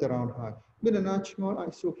testosterone ហើយមានអ្នកណាឆ្ងល់អា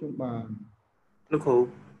ចសួរខ្ញុំបានលោកគ្រូ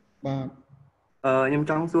បាទ ខ្ញុំ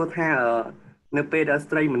ចង់សួរថានៅពេលដែលស្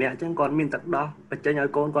ត្រីម្នាក់អញ្ចឹងគាត់មានទឹកដោះបញ្ចេញឲ្យ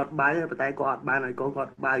កូនគាត់បើប៉ុន្តែគាត់អត់បានឲ្យកូនគា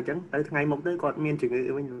ត់បើអញ្ចឹងទៅថ្ងៃមុខទៅគាត់មានជំងឺ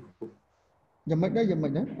វិញលោកគ្រូយ៉ាងម៉េចដែ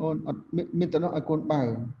រអូនអត់មានទឹកដោះឲ្យកូនបើ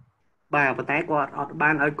បាទប៉ុន្តែគាត់អត់បា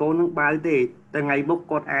នឲ្យកូននឹងបើទេតែថ្ងៃមុខ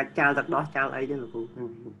គាត់អាចចាល់ទឹកដោះចាល់អីទេលោកគ្រូ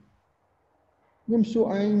ខ្ញុំសួរ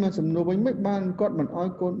ឯងមកសំណួរវិញមិនបានគាត់មិនឲ្យ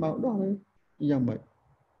កូនបើដោះទេយ៉ាងម៉េច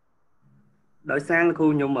ដោយសារលោកគ្រូ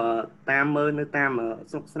ខ្ញុំតាមមើលនៅតាម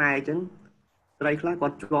ស្រុកស្រែអញ្ចឹងស្រីខ្លះគា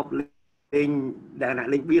ត់ជាប់លេងដែលណា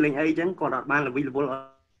លេងបៀលេងអីអញ្ចឹងគាត់អត់បានល្វីល្វល់ឲ្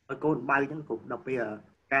យកូនបើអញ្ចឹងគ្រប់ដល់ពេល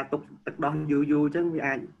ការទុកទឹកដោះយូរអញ្ចឹងវា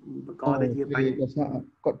អាចបង្កទៅជាបញ្ហា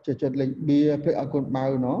គាត់ចិត្តលេងបៀពេលឲ្យកូនបើ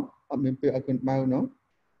ណោះអត់មានពេលឲ្យកូនបើណោះ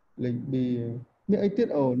លេងបៀមានអីទៀត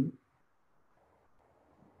អូន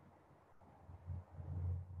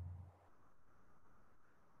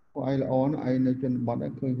ពួកឯងល្អណាស់ឯងនៅជនបទ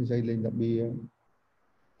ឃើញស្រីលេងតែបៀ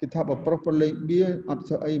គេថាបើប្រុសប្រលេងបៀអត់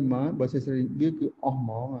ស្អីមកបើស្រីលេងបៀគឺអស់ហ្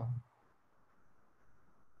មង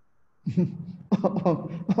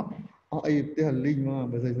អស់អីផ្ទះលេងមក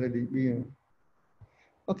បើស្រីលេងបៀ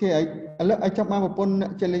អូខេឥឡូវឲ្យចាប់បានប្រពន្ធអ្ន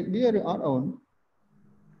កចេះលេងបៀឬអត់អូន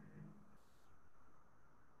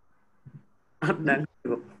អត់ដឹង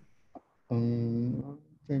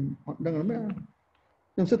ចេញអត់ដឹងទេ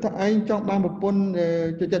ខ្ញុំសិតថាឯងចង់បានប្រពន្ធ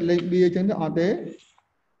ចិត្តលេងបៀអញ្ចឹងទេអត់ទេ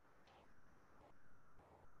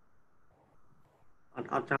អ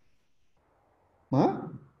ត់ចង់ម៉ា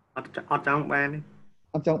អត់ចង់បានទេ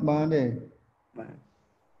អត់ចង់បានទេបាទ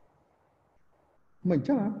មិន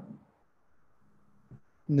ចឹង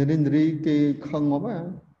នារីគេខឹងមក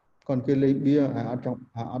គាត់គេលេងបៀអត់ចង់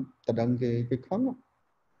អត់តដឹងគេខឹង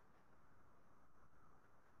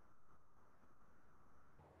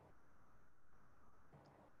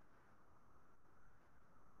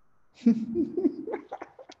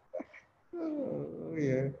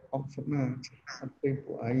អត់សុខណាអត់ពេល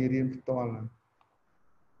ពួកឯងរៀនផ្ទាល់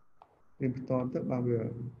ទៅបើវា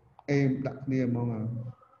អេមដាក់គ្នាហ្មង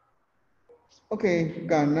អូខេ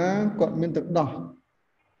កាលណាគាត់មានទឹកដោះ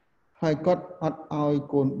ហើយគាត់អត់ឲ្យ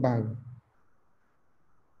កូនបើ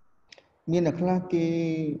មានអ្នកខ្លះគេ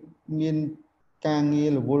មានការងារ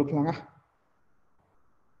រវល់ខ្លាំង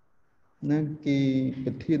ណាគេ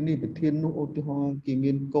ប្រធាននេះប្រធាននោះឧទាហរណ៍គេ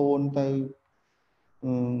មានកូនទៅ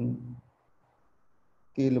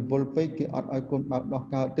គេរវល់ពេកគេអត់ឲ្យកូនបើដោះ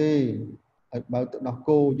កើតទេឲ្យបើទឹកដោះ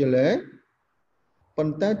គោយល់ទេប៉ុ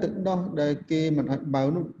ន្តែទឹកដោះដែលគេមិនអាចបើ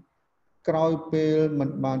នោះក្រោយពេលមិន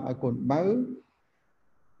បានឲ្យកូនបើ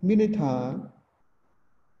មានន័យថា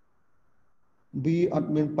វាអត់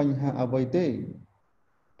មានបញ្ហាអ្វីទេ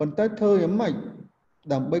ប៉ុន្តែធ្វើយ៉ាងម៉េច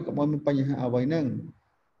ដើម្បីកុំឲ្យមានបញ្ហាអ្វីហ្នឹង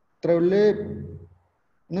ត្រូវលេប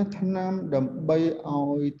នៅថ្នាំដើម្បី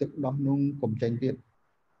ឲ្យទឹកដោះនោះកុំចេញទៀត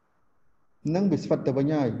នឹងវាស្វិតទៅវិ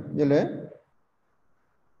ញហើយយល់ទេ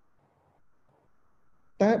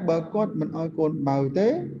តែបើគាត់មិនឲ្យកូនបើទេ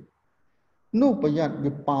នោះប្រយ័ត្ន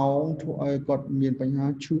វាប៉ោងធ្វើឲ្យគាត់មានបញ្ហា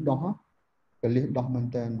ឈឺដោះកលិះដោះមែន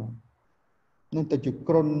តើនឹងទៅជា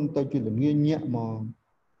គ្រុនទៅជាល្ងាញាក់ហ្មង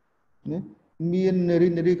ណាមាននា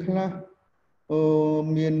រីខ្លះ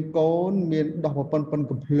មានកូនមានដោះប៉ុន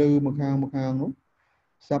កំភ្លឺមកខាងនោះ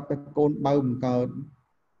ស្រាប់តែកូនបើមិនកើត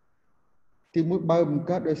ទីមួយបើមិន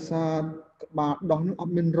កើតដោយសារក្បាលដោះនោះអ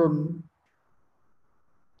ត់មានរុន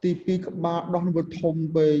ទីពីរក្បាលដោះនោះវាធំ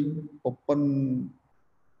ពេកប៉ុន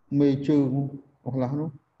មេជើងខ្លះនោះ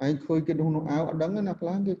ឯងឃើញគេនោះអាវអត់ដឹងណាខ្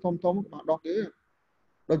លះគេធំក្បាលដោះគេ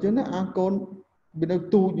ដល់ចឹងណាអាកូនវានៅ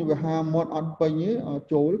ទូចវាហាមាត់អត់ពេញទេ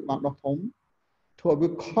ចូលក្បាលដោះធំធ្វើឲ្យវា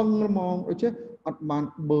ខឹងហ្មងដូចជាអត់បាន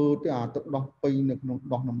បើទេអាទឹកដោះពេញនៅក្នុង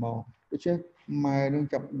ដោះនោះមកដូចជាម៉ែនឹង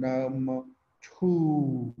ចាប់ដើមមកឈឺ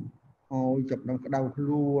ហើយចាប់ដើមក្តៅខ្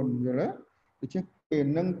លួនយល់ទេដូច្នេះពេល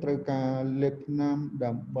ហ្នឹងត្រូវការលេបថ្នាំ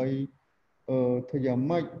ដើម្បីធ្វើយ៉ាង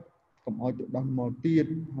ម៉េចកុំឲ្យទឹកដោះមកទៀត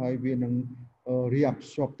ហើយវានឹង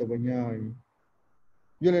reabsorb ទៅវិញហើយ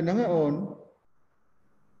យល់ហ្នឹងហ៎អូន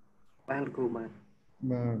បានលោកគ្រូបាន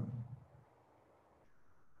បាទ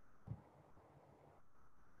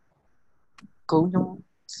គ្រូខ្ញុំ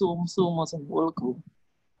សួរមកសម្រួលគ្រូ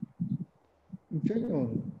អញ្ចឹងអូ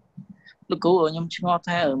ន លោកគ្រូខ្ញុំឆ្ងល់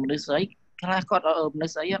ថាមនុស្សស្រីខ្លះគាត់មនុ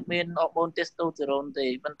ស្សស្រីអត់មានអរម៉ូនតេស្តូស្តេរ៉ុនទេ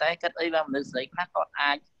ប៉ុន្តែគាត់អីបានមនុស្សស្រីខ្លះគាត់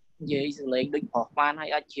អាចនិយាយសលេងដូចប្រុសបានហើយ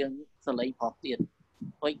អាចជាងសលេងប្រុសទៀត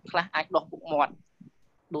ហើយខ្លះអាចដោះពុកមាត់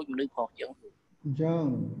ដូចមនុស្សប្រុសជាង អញ្ចឹង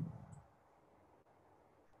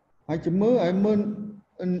ហើយជំមើឲ្យមើល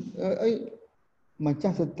អីម្ចា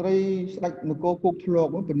ស់ស្ត្រីស្ដេចនគរគោកធ្លក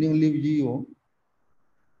ពនាងលីវយី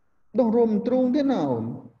ដោះរោមទ្រូងទៀតណាអូន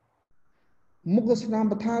មុខទៅស្នាម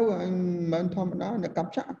បថាវអញមិនធម្មតាអ្នកកា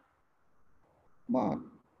ប់ចាក់បាទ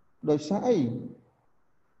ដោយសារអី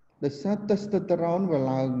ដោយសារ testosterone វា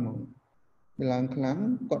ឡើងមកវាឡើងខ្លាំង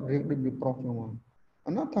គាត់រៀងដូចវាប្រុសចឹងមក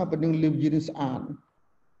អានោះថាពនាងលីវយីនេះស្អាត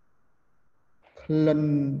ក្លិន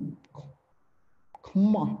ខ្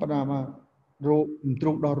មោះបដាមករោមទ្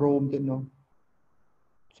រូងដល់រោមទៀតនោះ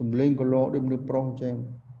សំលេងកលោដូចមនុស្សប្រុសអញ្ចឹង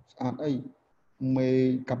ស្អាតអីមេ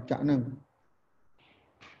កាប់ចាក់ហ្នឹង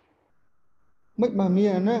មិនបានមាន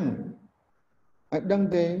អាហ្នឹងឲ្យដឹង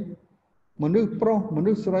ទេមនុស្សប្រុសមនុ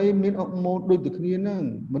ស្សស្រីមានអរម៉ូនដូចតែគ្នាហ្នឹង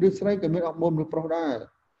មនុស្សស្រីក៏មានអរម៉ូនមនុស្សប្រុសដែរ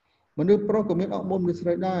មនុស្សប្រុសក៏មានអរម៉ូនមនុស្សស្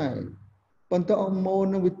រីដែរប៉ុន្តែអរម៉ូន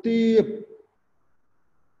នឹងវាទាប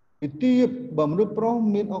បើមនុស្សប្រុស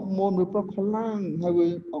មានអរម៉ូនមនុស្សប្រុសខ្លាំងហើយវា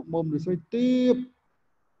អរម៉ូនមនុស្សស្រីទាប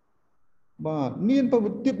បាទមានប្រវ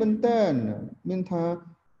ត្តិមែនតើមានថា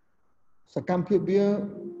សកម្មភាពវា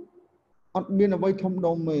អត់មានអ្វីធំ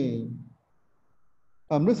ដុំទេ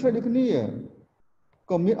មនុស្សស្រីដូចគ្នា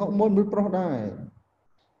ក៏មានអរម៉ូនមនុស្សប្រុសដែរ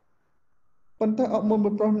ប៉ុន្តែអរម៉ូនម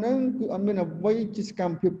នុស្សប្រុសហ្នឹងគឺអត់មានអ្វីជាសក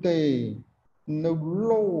ម្មភាពទេនៅ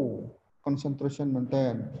low concentration មែនតើ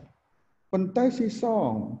ប៉ុន្តែស៊ីស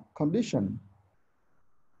ង condition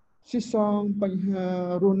ស៊ីសងបញ្ហា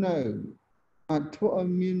រស់នៅអាចធ្វើឲ្យ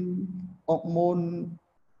មានអរម៉ូន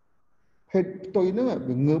ភេទផ្ទុយហ្នឹង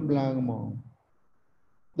វាងើបឡើងមក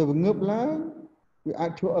ដល់វាងើបឡើងវាអា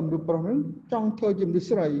ចធ្វើឲ្យមនុស្សប្រុសហ្នឹងចង់ធ្វើជាមនុស្ស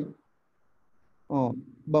ស្រី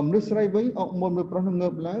បើមនុស្សស្រីវិញអរម៉ូនមនុស្សប្រុសហ្នឹងងើ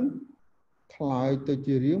បឡើងคล้ายទៅ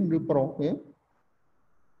ជារាងមនុស្សប្រុសទេ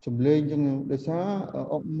ចំលេងចឹងដោយសារ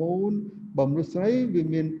អរម៉ូនបើមនុស្សស្រីវា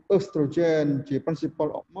មាន estrogen ជា principal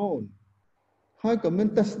hormone ហើយក៏មាន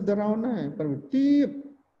testosterone ដែរប៉ុន្តែទាប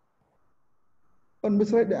ប៉ុន្តែមនុស្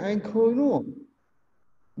សស្រីដែលឯងឃើញនោះ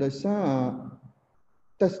ដោយសារ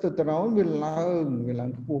testosterone វាឡើ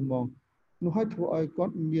ងខ្ពស់មកនោះហើយធ្វើឲ្យគា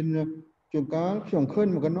ត់មានជួនកាលខ្ញុំឃើញ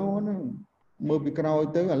មួយកណោហ្នឹងមើលពីក្រោយ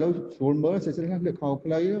ទៅឥឡូវស្រួលមើលស្រីខ្លះលើកខោ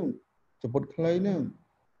ខ្លីហ្នឹងសពុតខ្លីហ្នឹង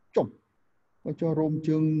ចុះមកចុះរោម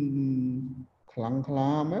ជើងខ្លាំងខ្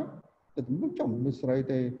លាមទៅមិនចំមនុស្សស្រី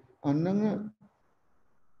ទេអាហ្នឹង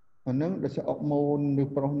ដោយសារអរម៉ូនឬ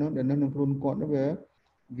ប្រុសហ្នឹងដែលនៅក្នុងខ្លួនគាត់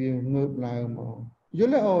វាងើបឡើងមកយ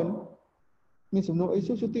ល់ទេអូនមានសំណួរអី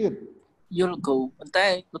សួរទៀតយល់គ្រូប៉ុន្តែ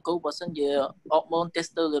លោកគ្រូបើសិនជាអរម៉ូនតេ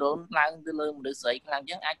ស្តូស្តេរ៉ុនឡើងទៅលើមនុស្សស្រីខ្លាំងអ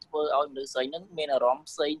ញ្ចឹងអាចធ្វើឲ្យមនុស្សស្រីហ្នឹងមានអារម្មណ៍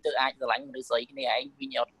ផ្សេងទៅអាចស្រឡាញ់មនុស្សស្រីគ្នាឯងវិ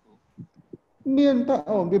ញអត់គ្រូមានតើ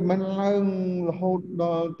អូនវាមិនឡើងរហូតដ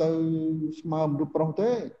ល់ទៅស្មើមនុស្សប្រុស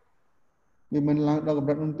ទេវាមិនឡើងដល់កម្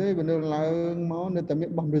រិតនោះទេវានៅឡើងមកនៅតែមាន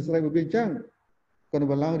បោះមនុស្សស្រីវាអញ្ចឹងគាត់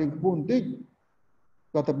វាឡើងរៀងខ្ពស់បន្តិច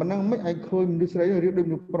ក៏តែប៉ុណ្ណឹងមិនឯងឃើញមនុស្សស្រីរៀបដូច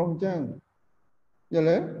មនុស្សប្រុសអញ្ចឹងយ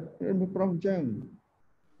ល់ទេមនុស្សប្រុសអញ្ចឹង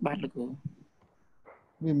បាទលោកគ្រូ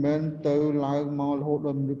វាមិនទៅឡើងមករហូតដ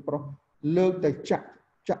ល់មនុស្សប្រុសលើកតែចាក់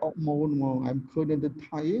អរម៉ូនមកឯងឃើញនៅ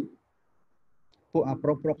ថៃពួកអាប្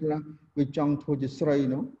រុសខ្លះវាចង់ធ្វើជាស្រី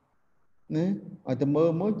នោះណាឲ្យតែ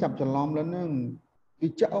មើលចាប់ច្រឡំឡើងហ្នឹងវា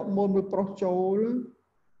ចាក់អរម៉ូនមនុស្សប្រុសចូល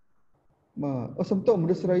បាទសំទោម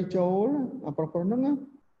នុស្សស្រីចូលអាប្រុសហ្នឹង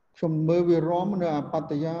ខ្ញុំមើលវារំនៅអាបត្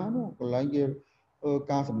តយានោះកន្លែងគេ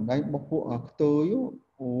ការសម្ដែងរបស់ពួកខ្ទើយ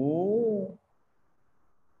អូ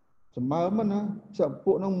សម្បើមណាស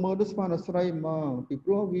ពួកហ្នឹងមើលទៅស្មានតែស្រីមកពី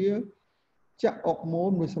ព្រោះវាចាក់អរម៉ូន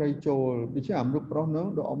មនុស្សស្រីចូលដូចជាអាមនុស្សប្រុសហ្នឹង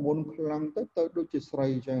ដល់អរម៉ូនខ្លាំងទៅដូចជាស្រី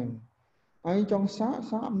អញ្ចឹងឯងចង់សា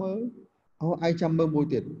កមើលឯងចាំមើលមួយ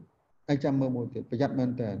ទៀតប្រយ័ត្នមែន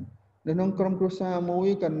តើនៅក្នុងក្រុមគ្រួសារមួយ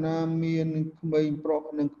កណ្ណាមានក្មេងប្រុស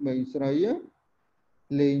និងក្មេងស្រី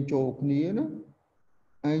លេងចូលគ្នាណា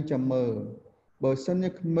ឯងចាំមើលបើសិនជា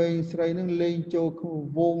ក្មេងស្រីនឹងលេងចូល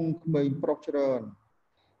វងក្មេងប្រុសច្រើន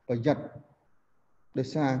ប្រយ័ត្នដោយ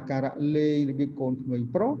សារការៈលេងរបៀបកូនក្មេង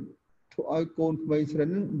ប្រុសធ្វើឲ្យកូនក្មេងស្រី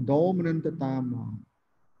នឹងដូមនឹងទៅតាមមក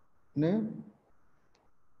ណា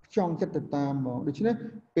ចង់ចិត្តទៅតាមមកដូច្នេះ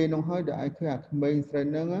ពេលនោះហើយដែលឯងឃើញអាក្មេងស្រី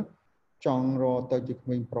នឹងចង់រកទៅជាក្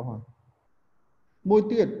មេងប្រុសមួយ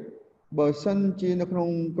ទៀត បើសិនជានៅក្នុង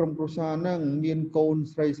ក្រុមគ្រួសារហ្នឹងមានកូន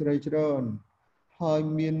ស្រីច្រើនហើយ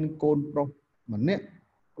មានកូនប្រុសម្នាក់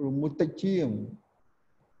ឬមួយតិចជាង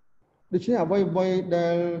ដូច្នេះអ្វីដែ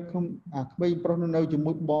លអាក្មេងប្រុសនៅជា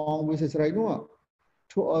មួយបងវាស្រីនោះ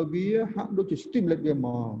ធ្វើឲ្យវាហាក់ដូចជា stimulate វាម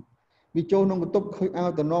កវាចូលក្នុងបន្ទប់ឃើញអើ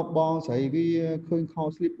តំណបងស្រីវាឃើញខោ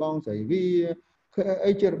slip បងស្រីវាឃើញ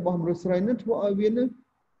អីជារបស់មនុស្សស្រីនោះធ្វើឲ្យវានឹង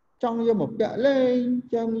ចង់យកមកពាក់លេង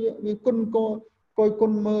ចង់យកវាគុ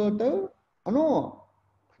ណមើលទៅអានោះ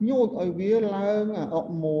ញូតឲ្យវាឡើងអុក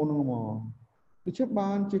ម៉ូនហ្នឹងមកដូច្នេះ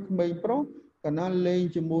បានជាក្មេងប្រុសកាលណាលេង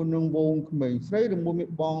ជាមួយនឹងវងក្មេងស្រីឬមួយ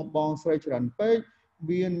បងស្រីច្រើនពេក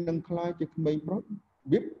វានឹងខ្លាចជាក្មេងប្រុស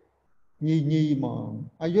វាញីមក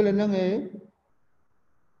អាយល់ឯហ្នឹងឯង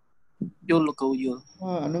យល់លោកគ្រូយល់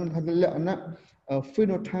អានឹងថាលក្ខណៈ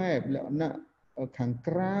phenotype លក្ខណៈខាង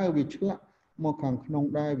ក្រៅវាឆ្លាក់មកខាងក្នុង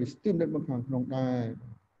ដែរវា stimulate មកខាងក្នុងដែរ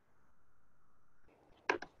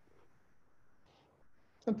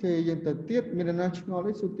អូខេយើងទៅទៀតមានអ្នកណាឆ្ងល់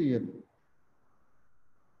អីសួរទៀត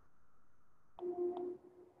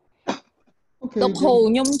អូខេលោកគ្រូ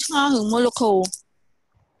ខ្ញុំឆ្ងល់រឿងមួយលោកគ្រូ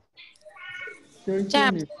ចា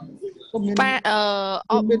បាទ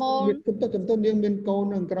អបម៉ូនចំទៅនាងមានកូន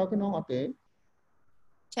នៅក្រៅខ្នងអត់ទេ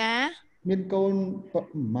ចាមានកូនប្រ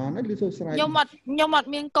ហែលណាឬសួរស្រ័យខ្ញុំអត់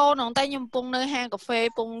មានកូនហ្នឹងតែខ្ញុំកំពុងនៅហាងកាហ្វេ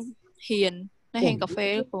កំពុងហ៊ាននៅហាងកាហ្វេ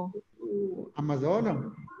គ្រូ Amazon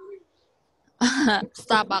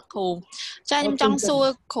Starbucks គ្រូចាខ្ញុំចង់សួរ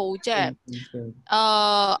គ្រូចា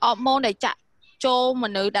អបម៉ូនដែលចាក់ចូលម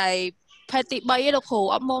នុស្សដែលភេទទី3ឯលោកគ្រូ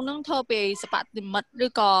អបម៉ូនហ្នឹងធ្វើពីសបតិមិត្តឬ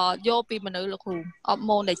ក៏យកពីមនុស្សលោកគ្រូអប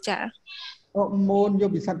ម៉ូនដែលចាក់អបម៉ូនយក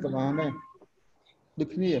ពីសត្វក៏បានដែរដូច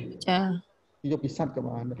គ្នាចាយកពីសត្វក៏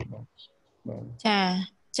បានដែរបាទ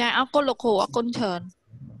ចាអរគុណលោកគ្រូអរគុណច្រើន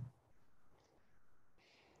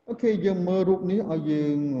អូខេយើងមើលរូបនេះឲ្យ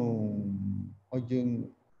យើង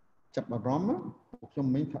ចាប់អារម្មណ៍ខ្ញុំ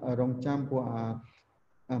មិនថារងចាំពួក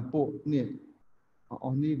ពួកនេះអ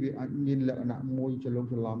ស់នេះវាអាចមានលក្ខណៈមួយច្រ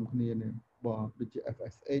ឡំគ្នានេះបាទដូចជា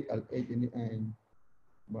FSH LH នេះឯង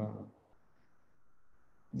បាទ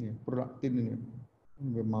នេះ prolactin នេះ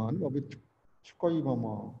វាមកនេះវាឆ្កុយម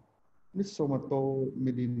កនេះ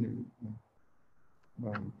somatomedin នេះ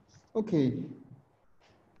បាទអូខេ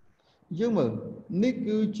យើងមើលនេះ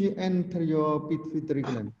គឺជា anterior pituitary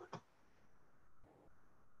gland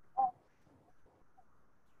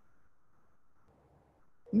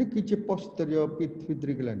នេះគឺជា posterior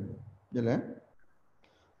pituitary gland យល់ទេ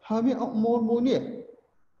ហើយមានអរម៉ូនមួយនេះ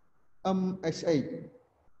MSH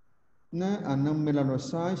ណាអានឹង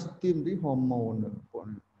melanocyte stimulatory hormone ពួក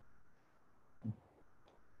នេះ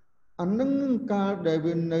អានឹងកាលដែល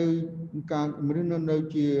វានៅកាលមនុស្សនៅ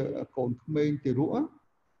ជាកូនក្មេងទារក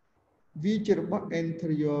វាជារបស់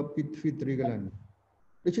anterior pituitary gland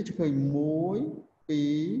ដូចជាឃើញ1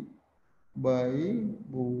 2 3 4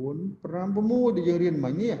 5 6ដែលយើងរៀនមិ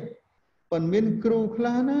ញនេះប៉ុន្មានគ្រូខ្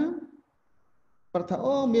លះណាប្រថា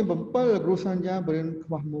អូមាន7គ្រូសញ្ញាបរិញ្ញាខ្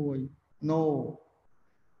វះ1 no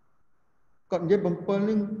គាត់និយាយ7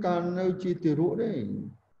នេះកាលនៅជាទារកទេ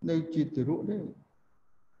នៅជាទារកទេ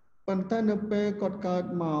ប៉ុន្តែនៅពេលគាត់កើត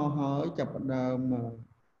មកហើយចាប់ផ្ដើម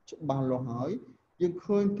ច្បាស់លាស់ហើយយើង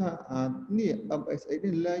ឃើញថាអានេះ MSH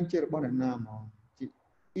នេះឡើងជារបស់អ្នកណាមកជា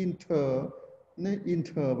inter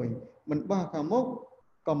វិញមិនបះខាងមុខ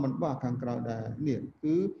ក៏មិនបះខាងក្រៅដែរនេះ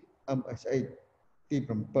គឺ MSH ទី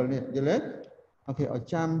7នេះយល់ទេអូខេឲ្យ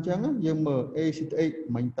ចាំអញ្ចឹងយើងមើល ACTH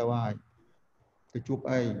មិញទៅហើយទៅជួប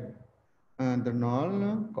អី adrenal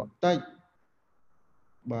cortex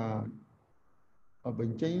បាទឲ្យប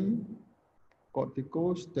ញ្ចេញ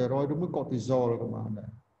corticosteroid ឬមួយ cortisol ក៏បានដែ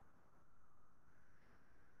រ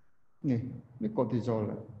នេះ cortisol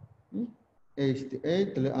ACTH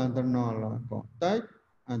ទៅលើ adrenal cortex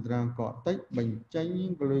adrenal cortex បញ្ចេញ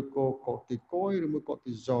glucocorticoid ឬមួយ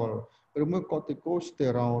cortisol ឬមួយ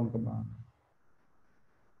corticosteroid ក៏បាន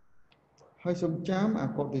ហើយសំចាំអា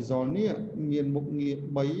cortisol នេះមានមុខងារ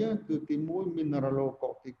3គឺទី1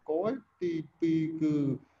 mineralocorticoid ទី2គឺ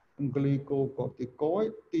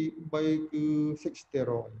glucocorticoid ទី3គឺ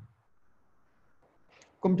steroid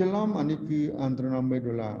កុំច្រឡំអានេះគឺ adrenal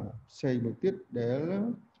medulla ផ្សេងមួយទៀតដែល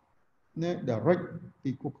នេះ direct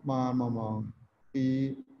ពីខួរក្បាលមកពី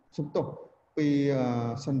សំទោសពី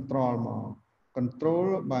central មក control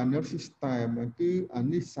by nerve system គឺអា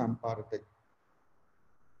នេះ sympathetic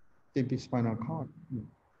ទីពី spinal cord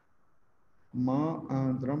មក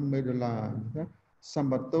adrenal medulla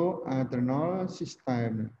sympatho-adrenal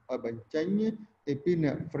system ឲ្យបញ្ចេញ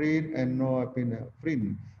epinephrine and norepinephrine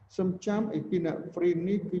សំចាំ epinephrine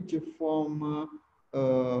នេះគឺជា form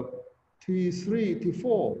T3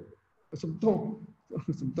 T4 សំទោ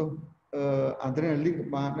ស adrenaline ក៏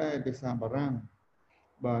បានដែរភាសាបារាំង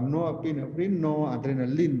បាទ norepinephrine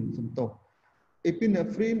noradrenaline សំទោស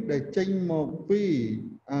epinephrine ដែលចេញមកពី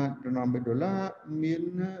adrenal medulla មាន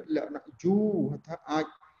លក្ខណៈយូរថាអាច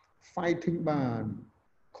fighting បាន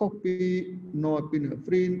ខុសពី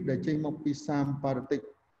norepinephrine ដែលចេញមកពី sympathetic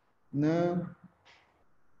ណា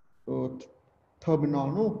terminal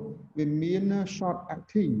នោះវាមាន short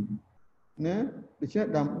acting ណាដូច្នេះ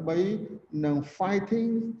ដើម្បីនឹង fighting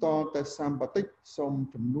តទៅ sympathetic សូម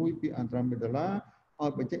ជំនួយពី adrenal medulla ឲ្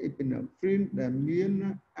យបញ្ចេញ epinephrine ដែលមាន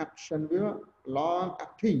action វា long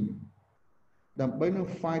acting ដើម្បីនឹង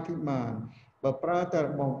fighting បានបើប្រើតែរ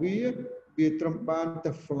បស់វាត្រឹមបាន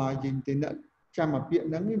តែ flying ទេអ្នកចាំអាពាក្យ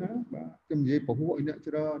ហ្នឹងណាបាទខ្ញុំនិយាយពហុឲ្យអ្នក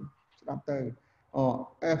ច្រើនស្ដាប់ទៅ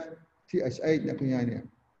FTSH អ្នកកញ្ញានេះ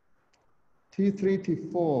T3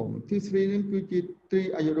 T4 T3 នេះគឺជា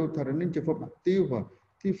triiodothyronine ជា form active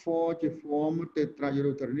T4 ជា form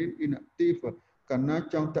tetraiodothyronine inactive កាលណា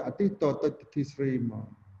ចង់ទៅ active តទៅ T3 មក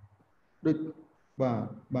ដូច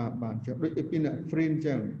បាទចុះដូច epinephrine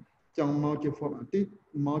ចឹងចង់មកជា form active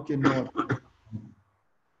មកជា node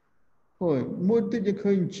ហើយមួយទៀតយើង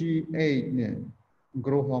ឃើញ G8 នេះ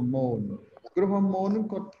growth hormone ហ្នឹង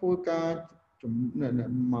គាត់ធ្វើការចំណេះ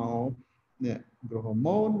មកនេះ growth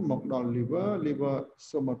hormone មកដល់ liver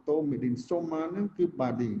somatomedin soma ហ្នឹងគឺ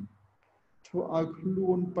body ធ្វើឲ្យខ្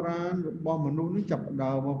លួនប្រាណរបស់មនុស្សនេះចាប់ផ្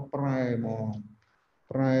ដើមមកប្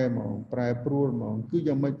រែប្រួលហ្មងគឺ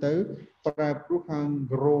យ៉ាងម៉េចទៅប្រែប្រួលខាង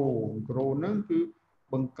grow ហ្នឹងគឺ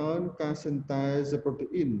បង្កើនការ synthese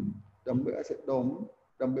protein ដើម្បីឲ្យសាច់ដុំ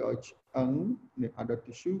ដើម្បីឲ្យឆ្អឹងនៃ adult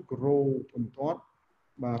tissue grow ធំធាត់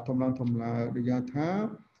បាទធំឡើងដូចយ៉ាងថា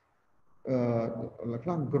ខ្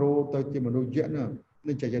លះ grow ទៅជាមនុស្សយក្សណា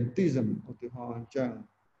នឹង gigantism ឧទាហរណ៍អញ្ចឹង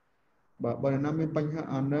បើណាមានបញ្ហា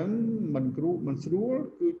អាហ្នឹងមិនស្រួល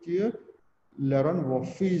គឺជា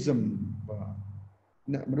leronwolfism បាទ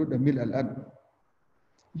អ្នកមនុស្សដែលមាន LS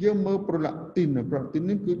យើងមើល prolactin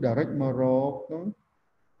នេះគឺ direct មករក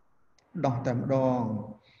ដោះតែម្ដង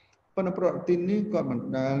ប៉ុន្តែ prolactin នេះគាត់មិន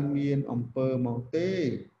ដែលមានអំពើមកទេ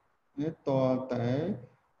តតែ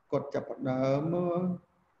គាត់ចាប់ផ្ដើម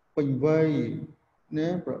ពេញវ័យណា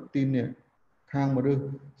prolactin នេះខាងមនុស្ស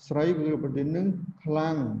ស្រីគឺ prolactin នឹងខ្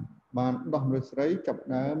លាំងបានដោះមនុស្សស្រីចាប់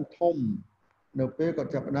ដើមធំនៅពេលគា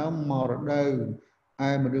ត់ចាប់ដើមមករដូវ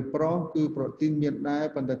ឯមនុស្សប្រុសគឺ protein មានដែរ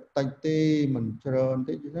ប៉ុន្តែតិចទេមិនច្រើន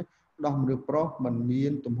ទេដូច្នេះដោះមនុស្សប្រុសមិនមា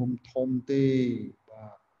នទំហំធំទេបា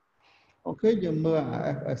ទអូខេយើងមើល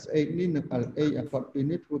FSH នេះនិង LH អាគាត់ពីរ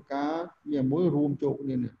នេះធ្វើការជាមួយរួមចូលគ្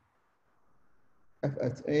នានេះ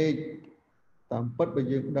FSH តាមពិតបើ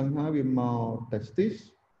យើងដឹងហើយវាមក testis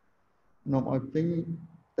នាំឲ្យពេញ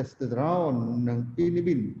testosterone និង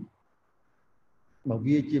inhibin បើ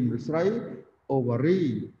វាជាមនុស្សស្រី ovary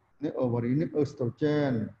នេះ ovary នេះ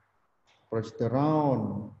estrogen progesterone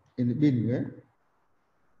inhibin ណា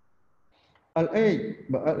LH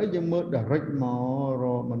បើ LH យើងមើល direct មករ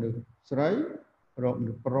កមនុស្សស្រីរកម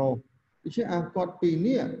នុស្សប្រុសដូច្នេះអាគាត់ពីរ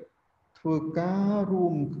នេះធ្វើការរួ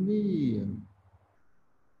មគ្នា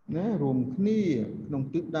ណារួមគ្នាក្នុង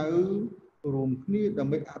ទិសដៅរួមគ្នាដើ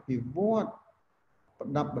ម្បីអភិវឌ្ឍប្រ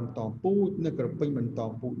ដាប់បន្តពូជនៅក្រពេញបន្ត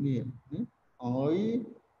ពូជនេះណាឲ្យ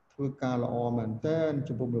ធ្វើការល្អមែនតើ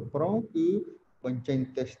ចំពោះមនុស្សប្រុសគឺបញ្ចេញ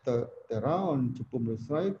testosterone ចំពោះមនុស្ស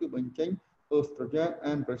ស្រីគឺបញ្ចេញ estrogen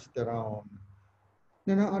and progesterone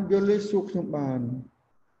អ្នកណាអត់យល់ទេសួរខ្ញុំបាន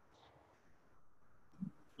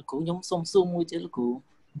លោកគ្រូខ្ញុំសុំសួរមួយទៀតលោកគ្រូ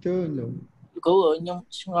អញ្ជើញលោកគ្រូខ្ញុំ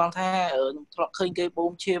ឆ្ងល់ថាខ្ញុំធ្លាប់ឃើញគេបូ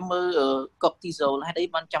មឈាមមើលកុកទីសូលហេតុអី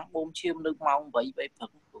បានចាំបូមឈាមនៅម៉ោង8 ព្រឹក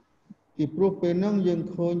ពីព្រោះពេលហ្នឹងយើង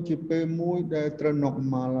ឃើញជាពេលមួយដែលត្រូវ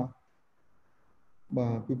normal បា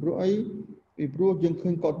ទពីព្រោះអីពីព្រោះយើងឃើ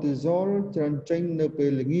ញ cortisol ច្រើនចេញនៅពេល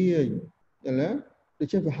ល្ងាចយល់ទេដូ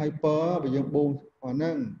ច្នេះវា hyper បើយើងបូមអាហ្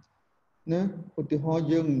នឹងណាឧទាហរណ៍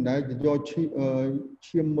យើងមិនដែលយក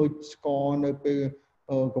ឈាមមើលស្ករនៅពេល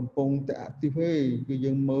កំពុងតែ active ទេគឺ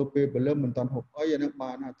យើងមើលពេលព្រលឹមមិនតាន់ហូបអីអាហ្នឹង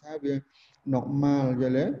បានថាវា normal យ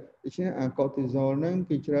ល់ទេដូច្នេះអា cortisol ហ្នឹង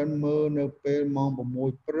គឺច្រើនមើលនៅពេលម៉ោង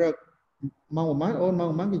6ព្រឹកម៉ោងប្រហែលអូនម៉ោង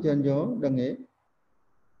ប្រហែលគេច្រើនយកដឹងទេ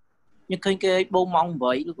ខ្ញុំឃើញគេបូមម៉ោង8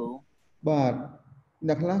លោកគ្រូបាទ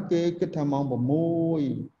អ្នកខ្លះគេគិតថាម៉ោង6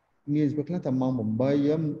ងាយស្រួលខ្លះថាម៉ោង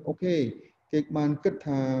8អូខេគេបានគិត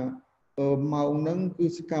ថាម៉ោងហ្នឹងគឺ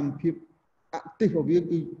សកម្មភាព active របស់វា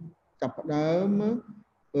គឺចាប់ផ្ដើម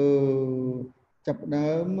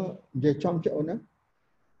និយាយចំចុះណា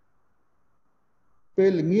ពេ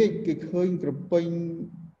លល្ងាចគេឃើញក្រពេញ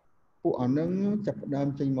ពួកអាហ្នឹងចាប់ផ្ដើម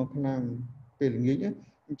ចេញមកខ្លាំងពេលល្ងាច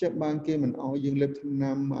អញ្ចឹងបានគេមិនអោយយើងលេបថ្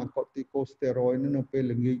នាំអា corticosteroid នៅពេល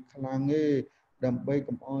ល្ងាចខ្លាំងទេដើម្បី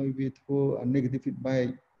កុំអោយវាធ្វើ negative feedback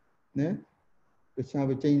ណាដោយសារ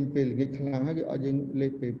វាចេញពេលល្ងាចខ្លាំងហើយគេឲ្យយើងលេ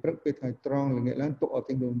ខពេលព្រឹកពេលថ្ងៃត្រង់ល្ងាចឡើងទុកឲ្យ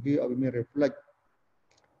ទាំងដួងវាឲ្យវាមាន reflect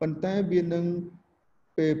ប៉ុន្តែវានឹង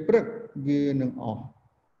ពេលព្រឹកវានឹងអស់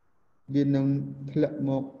វានឹងធ្លាក់ម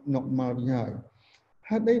ក normal វិញហើយ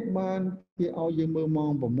ហេតុអីបានគេឲ្យយើងមើលម៉ោ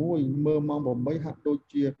ង6មើលម៉ោង8ហាក់ដូច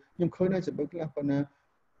ជាខ្ញុំឃើញដែរសម្បូរខ្លះប៉ុន្តែ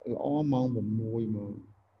ល្អម៉ោង6មក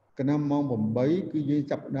កណ្ដាលម៉ោង8គឺយើង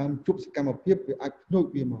ចាប់ផ្ដើមជប់សកម្មភាពវាអាចភ្នួច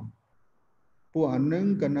វាមកពួកអានឹង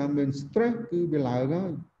កណ្ដាលមាន stress គឺវាឡើងហើ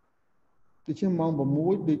យទៅជាម៉ោង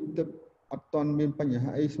6ដូចទឹកអត់ទាន់មានបញ្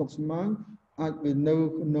ហាអីស្មុគស្មាញអាចវានៅ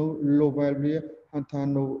level វាហៅថា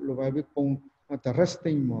នៅ level វាកំពុងតែ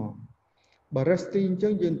resting មកបើ resting អញ្ចឹ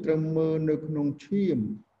ងយើងត្រូវមើលនៅក្នុងឈាម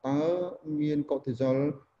តើមាន cortisol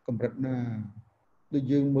កម្រិតណាដូច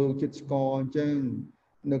យើងមើលជាតិស្ករអញ្ចឹង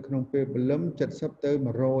នៅក្នុងពេលព្រលឹម70ទៅ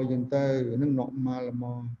100អញ្ចឹងទៅនឹង normal ហ្ម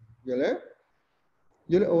ងយល់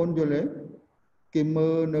ទេយល់អូនយល់ទេគេមើ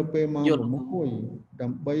លនៅពេលម៉ោង6ដើ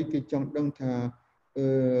ម្បីគេចង់ដឹងថា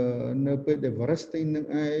នៅពេលដែល resting នឹង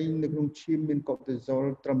ឯងនៅក្នុងឈាមមាន cortisol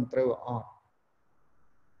ត្រឹមត្រូវអត់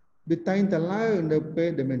វាតែងតែឡើងនៅពេល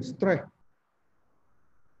ដែលមាន stress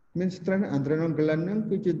មាន stress adrenal gland ហ្នឹង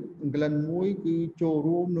គឺជា gland មួយគឺចូល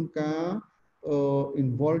រួមក្នុងការ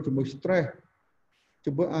involve ជាមួយ stress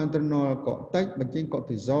ចំពោះ adrenal cortex បញ្ចេញ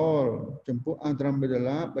cortisol ចំពោះ adrenal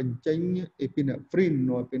medulla បញ្ចេញ epinephrine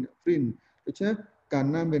ដូច្នេះកាល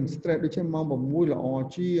ណាមាន stress ដូចជាម៉ោង6ល្អ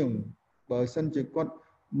ជាងបើសិនជាគាត់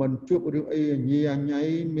មិនជួបរឿងអីញ៉ៃញ៉ៃ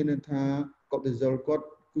មានន័យថា cortisol គាត់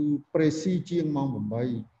គឺ precis ជាងម៉ោង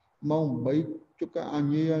8ម៉ោង8ជួបការ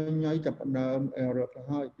ញ៉ៃញ៉ៃចាប់ផ្ដើម error ទៅ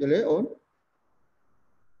ហើយយល់ទេអូន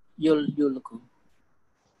យល់លោកគ្រូ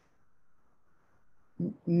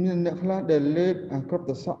មានអ្នកខ្លះដែលលេបអាក្រប់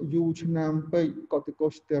តសក់យូរឆ្នាំពេក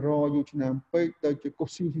corticosteroid យូរឆ្នាំពេកទៅជា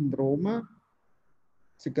Cushing syndrome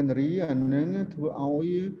secondary អាហ្នឹងធ្វើឲ្យ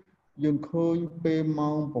យើងឃើញពេល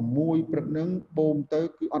ម៉ោង6ព្រឹកហ្នឹងបូមទៅ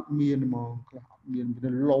គឺអត់មានហ្មងខ្លះអត់មាន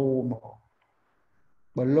វាឡូហ្មង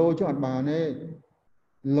បើឡូចុះអត់បានទេ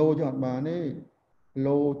ឡូចុះអត់បានទេ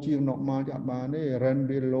ឡូជាង normal ចុះអត់បានទេ run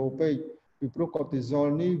វាឡូពេកពីព្រោះ cortisol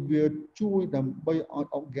នេះវាជួយដើម្បីឲ្យ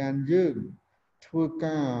organ យើងធ្វើ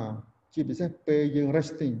ការជាពិសេសពេលយើង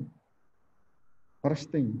resting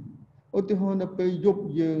ឧទាហរណ៍នៅពេលយប់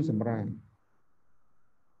យើងសម្រាក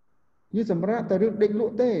យើងសម្រាកតែរឿងដេកល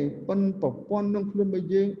ក់ទេប៉ុន្តែប្រព័ន្ធក្នុងខ្លួនរបស់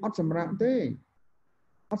យើងអត់សម្រាកទេ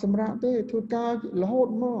ធ្វើការរហូត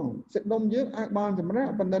មកសេចក្ដីយើងអាចបានសម្រាក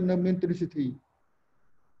ប៉ុន្តែនៅមាន electricity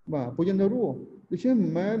បាទពួកយើងនៅរស់ដូច្នេះមិ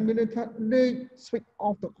នមែនមានន័យថាដេក switch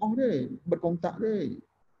off ទាំងអស់ទេបិទកុងតាក់ទេ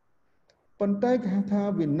ប៉ុន្តែគេហៅថា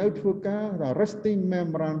វានៅធ្វើការ resting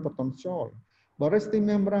membrane potential បើ resting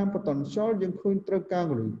membrane potential យើងឃើញត្រូវការ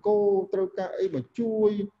ក្លូកូត្រូវការអីមកជួ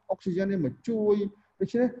យអុកស៊ីហ្សែននេះមកជួយដូ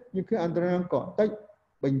ច្នេះយើងឃើញ adrenal cortex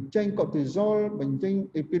បញ្ចេញ cortisol បញ្ចេញ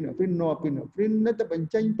epinephrine norepinephrine នៅតែបញ្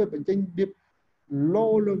ចេញវា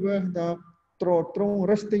low level ថាត្រង់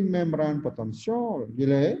resting membrane potential យ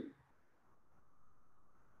ល់ទេ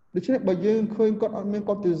ដូច្នេះបើយើងឃើញគាត់អត់មាន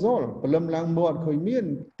cortisol ព្រលឹមឡើងមកអត់ឃើញមាន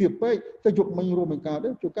ទៀបពេកទៅយប់មិញរួមឯកើតទៅ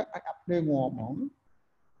ជួនកាលអាចអាប់ភ្នែកងាប់ហ្មង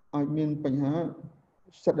អាចមានបញ្ហា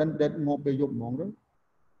sudden death ងាប់ពេលយប់ហ្មងទៅ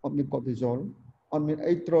អត់មាន cortisol អត់មាន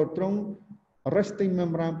អីត្រង់ resting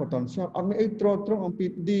membrane potential អត់មានអីត្រង់អំពី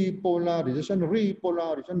depolarization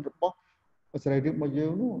repolarization របស់សរីរាង្គរបស់យើ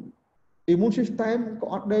ងនោះ immune system ក៏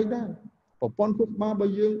អត់ដេកដែរប្រព័ន្ធខួរក្បាលរប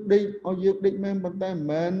ស់យើងដេកឲ្យយើងដេកមែនប៉ុន្តែមិន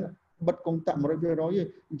មែនបិទកុងតាក់ 100% ទេ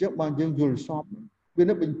អញ្ចឹងបានយើងយល់សពវា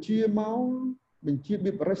នៅបញ្ជាមកបញ្ជា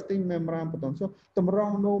resting membrane potential តម្រ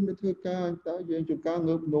ង់នោមទៅធ្វើការតើយើងជួនកាល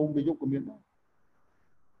ងើបនោមវាយកក៏មានដែរ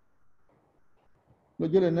លោក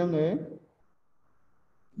យល់ហ្នឹងទេ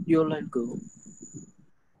យល់ហើយគ្រូ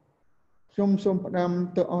ខ្ញុំសូមផ្ដាំ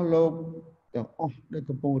ទៅអស់លោកទាំងអស់ដែល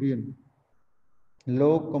កំពុងរៀន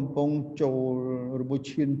លោកកំពុងចូលរបួស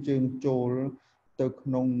ឈាមជើងចូលទៅក្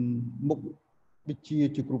នុងមុខវិជ្ជា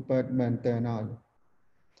ជាគ្រូពេទ្យមែនតើហើយ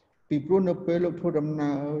ពីព្រោះនៅពេលលោកធ្វើដំ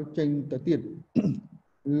ណើរចេញទៅទៀត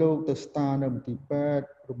លោកទៅស្តារនៅមន្ទីរពេទ្យ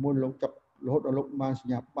រមុនលោកចាប់រហូតដល់លោកបានស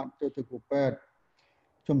ញ្ញាបត្រទៅគ្រូពេទ្យ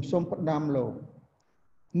ខ្ញុំសូមផ្ដាំលោក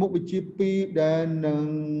មុខវិជ្ជា2ដែលនឹង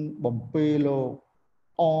បំពេលោក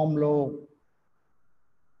អមលោក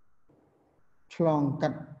ឆ្លងកា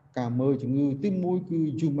ត់ការមើលជំងឺទី1គឺ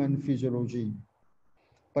human physiology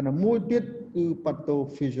ប៉ុន្តែមួយទៀតគឺ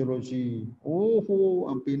pathophysiology អូហូ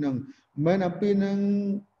អំពីហ្នឹងមិនអំពីហ្នឹង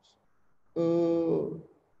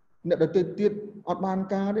អ្នកដទៃទៀតអត់បាន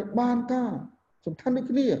ការទេបានការសំខាន់ដូច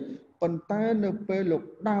គ្នាប៉ុន្តែនៅពេលលោក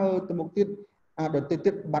ដើរទៅមុខទៀតអាដទៃ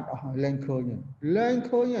ទៀតបាត់អស់ហើយលែងឃើញ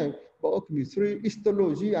ហើយបើ chemistry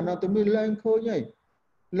histology anatomy លែងឃើញហើយ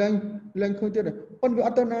ឡើងឃើញទៀតប៉ុន្តែវាអ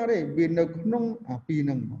ត់ទៅណាទេវានៅក្នុងអាពីរហ្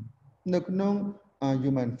នឹងនៅក្នុង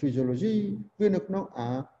human physiology វានៅក្នុង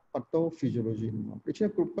pathophysiology ហ្នឹងដូច្នេះ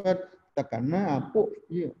គ្រូពេទ្យតកណាពួក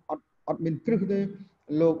វាអត់មានគ្រឹះទេ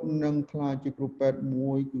លោកនឹងខ្លាចជាគ្រូពេទ្យ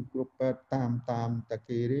មួយគឺគ្រូពេទ្យតាមតា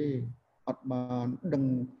គេទេអត់បានដឹង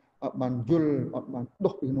អត់បានយល់អត់បានដុ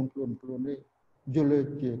សពីក្នុងខ្លួនទេយល់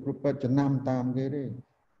ជាគ្រូពេទ្យចំណាំតាមគេទេ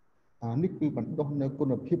នេះគឺបណ្ដុះនៅគុ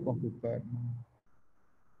ណភាពរបស់គ្រូពេទ្យ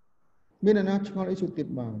មានអ្នកណាឆ្ងល់អីសុទ្ធទៀត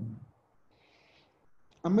បាន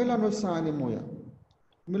melanocyte នេះមួយ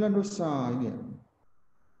melanocyte នេះ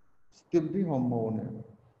stimulatory hormone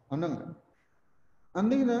អា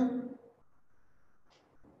នេះណា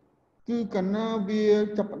គឺកាលណាវា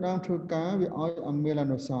ចាប់ផ្ដើមធ្វើការវាឲ្យ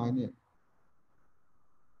melanocyte នេះ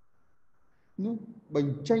ប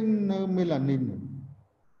ញ្ចេញនៅ melanin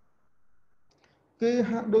គេ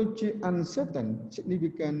ហាក់ដូចជា uncertain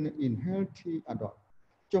significant in healthy adult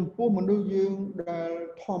ចំពោះមនុស្សយើងដែល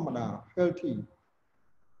ធម្មតា healthy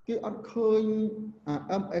គេអត់ឃើញ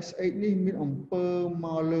MSH នេះមានអំពើម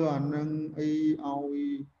កលើអានឹងអីឲ្យ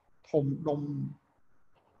ធំដុំ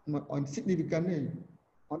មកឲ្យ significant ទេ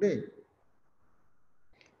អត់ទេ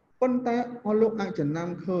ប៉ុន្តែអស់លោកអាចចំណាំ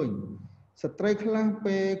ឃើញស្ត្រីខ្លះ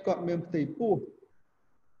ពេលគាត់មានផ្ទៃពោះ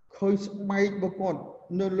ឃើញស្បែករបស់គាត់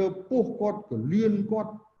នៅលើពោះគាត់កលៀនគា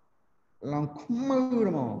ត់ឡើងខ្មៅ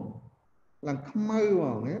ហ្មងឡើងខ្មៅហ្ម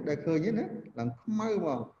ងដែលឃើញទេណាឡើងខ្មៅហ្ម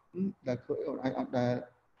ងដែលឃើញអាចអត់ដែល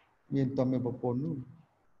មានតមានប្រពន្ធនោះ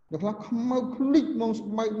ដល់ខ្លះខ្មៅភ្លេចហ្មងស្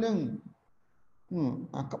បែកហ្នឹង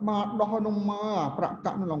អាក្បាលដោះនោះមកអាប្រ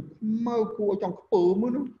កាក់នោះឡើងខ្មៅគួរចង់ខ្ពើមើ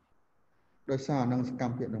លនោះដោយសារនឹងសក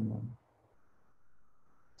ម្មភាពហ្នឹងមក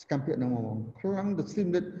សកម្មភាពហ្នឹងមកខ្លាំងទៅស៊ីម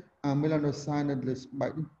និតmelanocyte នៅលើស្បែ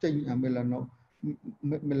កចេញ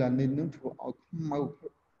melanin ហ្នឹងធ្វើឲ្យ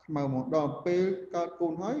ខ្មៅមកដល់ពេលកើតកូ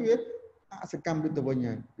នហើយវាអសកម្មទៅវិញ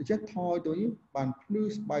ហើយដូច្នេះថយទៅបានភ្លឺ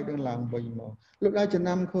ស្បែកនឹងឡើងវិញមកលោកដែរចំ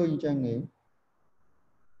ណាំឃើញអញ្ចឹងទេ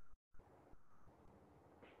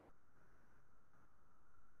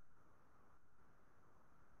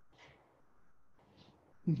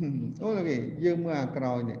អូខេយើងមើលអាក្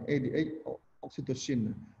រោយនេះ ADH oxytocin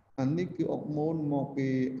អានេះគឺអុកម៉ូនមកពី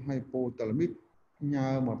hypothalamus ញើ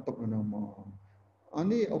មកទុកនៅនោះមកអា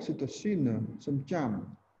នេះ oxytocin សំចាំ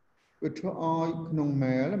វាធ្វើឲ្យក្នុង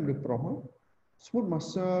male មនុស្សប្រុស smooth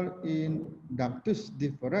muscle in ductus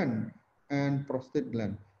deferens and prostate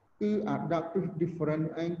gland គឺ ductus deferens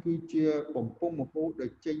ឯងគឺជាបំពង់មហូរដែ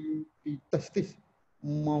លចេញពី testis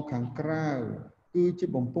មកខាងក្រៅគឺជា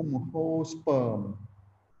បំពង់មហូរ sperm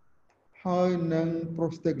ហើយនឹង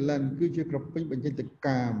prostate gland គឺជាក្រពេញបញ្ចេញទៅ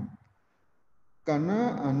កាមកាលណា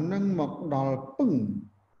អានឹងមកដល់ពឹង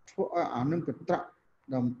ធ្វើឲ្យអានឹងកត្រាក់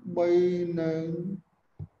ដើម្បីនឹង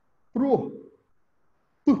ព្រោះ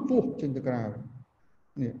ពោះចេញទៅក្រៅ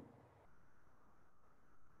នេះ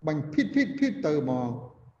បាញ់ភិតទៅមក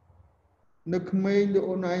នៅក្មេងដូច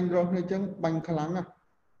អូនឯងរស់នេះអញ្ចឹងបាញ់ខ្លាំងណាស់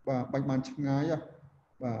បាទបាញ់បានឆ្ងាយ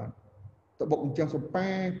បាទតបុកអញ្ចឹងសំប៉ែ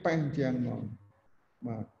អញ្ចឹងមក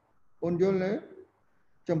បាទអូនយល់ទេ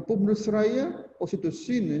ចំពោះមនុស្សស្រីអូស៊ីតូ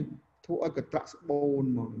ស៊ីនធ្វើឲ្យកត្រាក់ស្បូន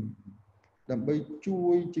មកដើម្បីជួ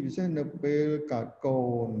យជាពិសេសនៅពេលកើត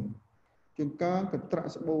កូនជួនកាលកត្រា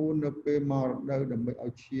ក់ស្បូននៅពេលមករដូវដើម្បី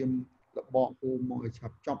ឲ្យឈាមរបកហូរមកឲ្យឆា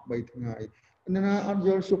ប់ចប់3ថ្ងៃអ្នកណាអត់យ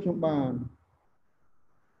ល់សួរខ្ញុំបាន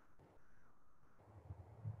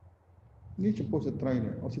នេះចំពោះស្ត្រី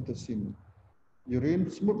នេះអូស៊ីតូស៊ីន urine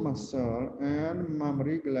smooth muscle and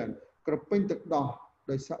mammary gland ក្រពេញទឹកដោះ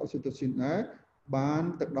ដោយសារអូស៊ីតូស៊ីនដែរបាន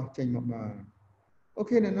ទឹកដោះចេញមកបានអូ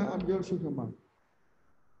ខេអ្នកណាអត់យល់សួរខ្ញុំបាន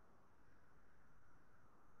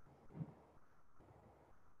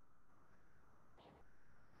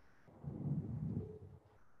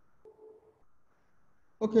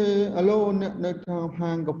អូខេអាឡូអ្នកនៅក្នុង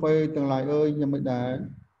ហាងកាហ្វេទាំងឡាយអើយខ្ញុំមិនដែរ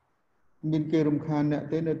មានគេរំខានអ្នក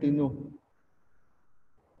ទេនៅទីនោះ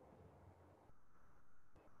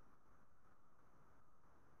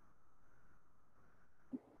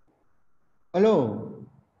អាឡូ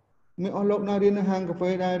មានអស់លោកណារៀននៅហាងកាហ្វេ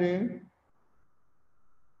ដែរទេ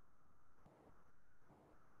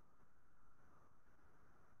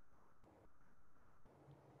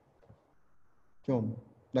ជុំ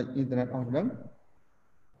ដាច់អ៊ីនធឺណិតអស់ដឹង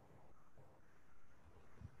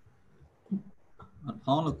អត់ផ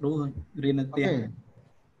ងលោកគ្រូរៀននៅផ្ទះ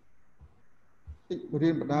រៀ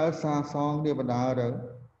នបដើសាសងនេះបដើទៅ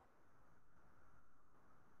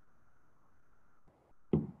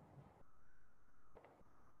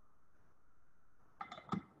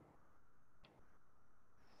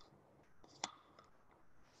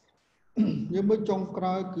យើងមើលចុងក្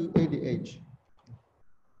រោយគឺ ADH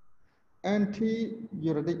anti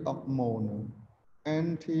diuretic hormone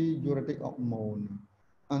antidiuretic hormone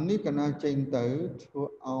អានេះកណាចេញទៅធ្វើ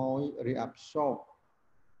ឲ្យ reabsorb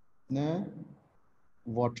ណា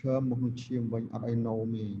water មកក្នុងឈាមវិញអត់ឲ្យនោ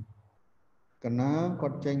មទេកណាគា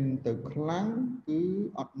ត់ចេញទៅខ្លាំងគឺ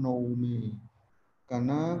អត់នោមទេក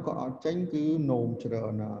ណាគាត់អត់ចេញគឺនោមច្រើ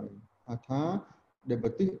នហើយហៅថា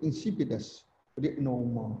diabetes insipidus រាកនោម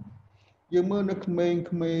មកយើងមើលនៅក្មេងៗ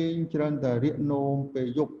ច្រើនតែរាកនោមពេល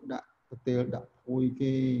យប់ដាក់ប្រទាលដាក់ភួយ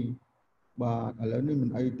គេបាទឥឡូវនេះមិន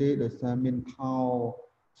អីទេដោយសារមានខោ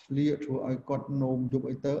ស្លៀកធ្វើឲ្យគាត់នោមយប់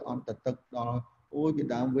អីទៅអត់តែទឹកដល់អូយពី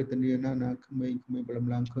ដើមវេទនាណាក្មេងៗព្រលឹម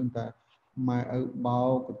ឡើងឃើញតែម៉ែឪបោ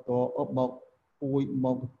កកតបោកភួយ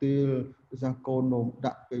បោកប្រទាលដោយសារកូននោម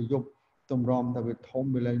ដាក់ពេលយប់តម្រាំតែវាធំ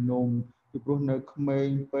វាលែងនោមពីព្រោះនៅក្មេង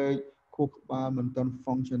ពេកខួរក្បាលមិនទាន់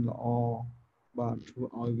function ល្អបាទធ្វើ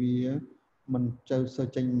ឲ្យវាមិន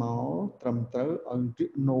ចេញមកត្រឹមត្រូវឲ្យរា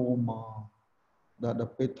កនោមមកដ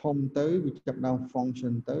ល់ពេលធំទៅវាចាប់ដើម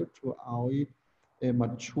function ទៅធ្វើឲ្យ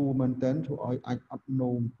mature មែនតើធ្វើឲ្យអាចអត់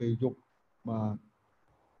នោមពេលយប់បាទ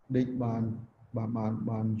ដេក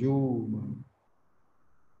បានយូរបាទ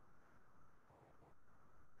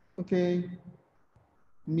អូខេ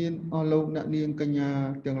មានអស់លោកអ្នកនាងកញ្ញា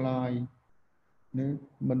ទាំងឡាយណា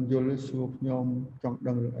មិនយល់សួរខ្ញុំចង់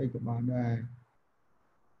ដឹងរឿងអីក៏បានដែរ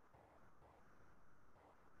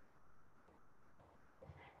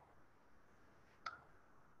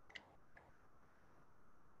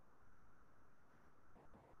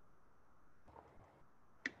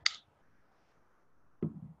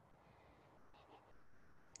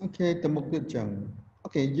អូខេទៅមុខទៀតចឹងអូ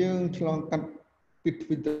ខេយើងឆ្លងកាត់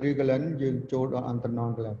pituitary gland យើងចូលដល់ adrenal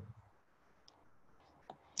gland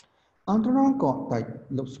adrenal ក៏តែ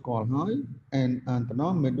លោកស្គាល់ហើយ and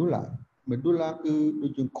adrenal medulla គឺដូ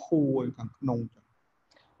ចជាខួរខាងក្នុងចឹង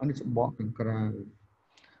អានេះច្បកខាងក្រៅ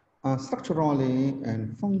structurally and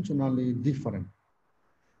functionally different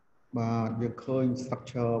បាទយើងឃើញ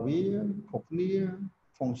structure វាខុសគ្នា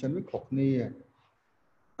function វាខុសគ្នា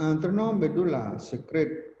adrenal medulla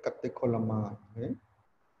secrete catecholamine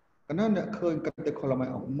កណ្ដាលអ្នកឃើញ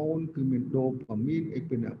catecholamine hormone គឺមាន dopamine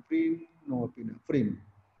epinephrine norepinephrine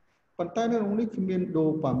ប៉ុន្តែនៅក្នុងនេះគឺមាន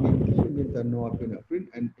dopamine មានតែ norepinephrine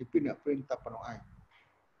and epinephrine តែប៉ុណ្ណោះឯង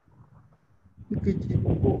នេះគឺជា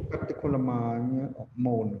ពួក catecholamine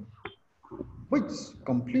hormone which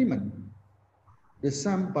complement the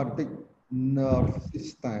sympathetic nerve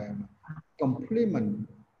system complement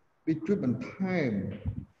វាជួយបន្ថែម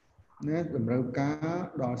ណាតម្រូវការ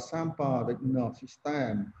ដល់ sympathetic nerve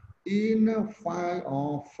system in fight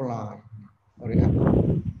or flight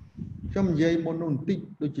ខ្ញុំនិយាយមុននោះបន្តិច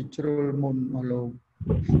ដូចជាជ្រុលមុនអស់លោក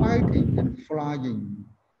fighting and flying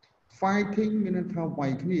fighting មានន័យថាវា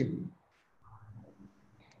យគ្នា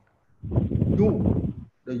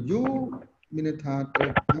the you មានន័យថាត្រូ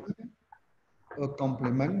វ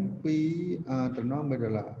complement ពី adrenal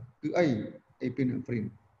medulla គឺអី epinephrine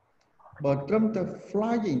បើត្រឹមតែ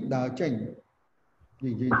flying ដើរចេញ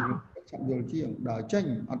និយាយឆាប់យល់ជាងដើរចេញ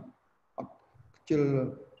អត់ខ្ជិល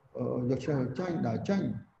យកចេះចាញ់ដើរចេញ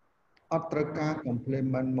អត់ត្រូវការ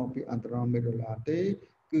complement មកពី adrenal medulla ទេ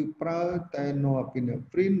គឺប្រើតែ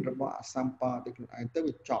norepinephrine របស់អាសម្បាទៅខ្លួនឯងទៅ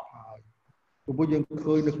វាចប់ហើយព្រោះយើង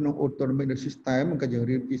ឃើញនៅក្នុង autonomic nervous system ក៏យើង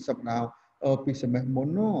រៀនពីសប្តាហ៍ពីសមាសមុន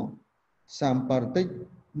នោះ sympathetic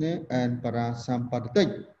ណា and parasympathetic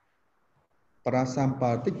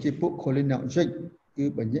parasympathetic ជាពួក cholinergic គឺ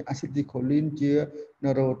បញ្ញ acetylcholine ជា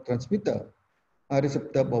neurotransmitter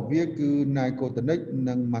receptor របស់វាគឺ nicotinic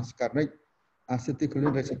និង muscarinic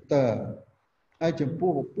acetylcholine receptor ហើយចំ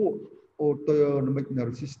ពោះពួក autonomic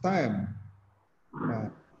nervous system បាទ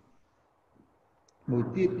មួយ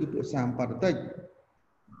ទៀតគឺពួក sympathetic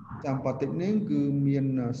នេះគឺមាន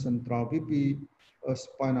central ពី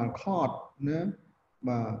spinal cord ណា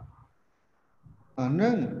បាទអាហ្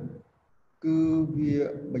នឹងគឺវា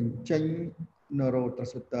បញ្ចេញ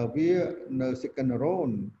neurotransmitter វានៅ second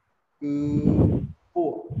neuron គឺពួ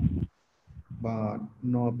កបាទ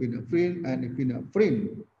norepinephrine and epinephrine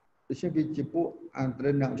ដូច្នេះវាជាពួក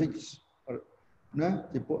adrenergic ណា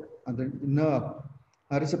ជាពួក adrenerve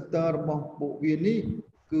receptor របស់ពួកវានេះ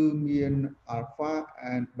គឺមាន alpha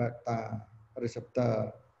and beta receptor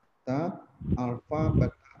តា alpha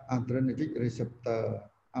beta adrenergic receptor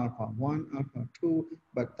alpha 1 alpha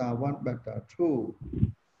 2 beta 1 beta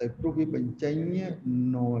 2តែព្រោះវាបញ្ចេញ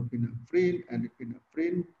norepinephrine and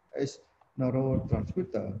epinephrine is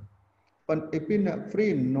neurotransmitter ប៉ុន្តែ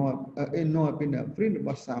epinephrine norepinephrine រប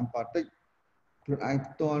ស់ sympathetic ខ្លួនឯង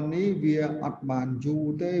ផ្ទាល់នេះវាអត់បានយូរ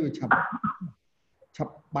ទេវាឆាប់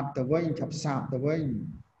បាត់ទៅវិញឆាប់សាបទៅវិញ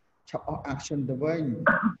ឆាប់អស់ action ទៅវិញ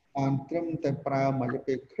បានត្រឹមតែប្រើមួយរយៈ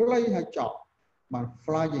ពេលខ្លីហើយចប់បាន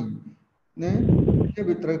flying ណា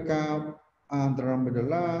វាត្រូវការ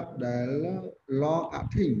Andromeda ដែល long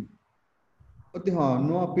acting ឧទាហរណ៍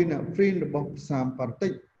នាំពីអ្នកព្រីនរបស់ផ្សាមប៉ារ៉ាទិ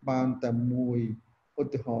កបានតែមួយឧ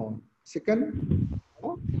ទាហរណ៍ second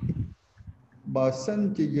បើសិន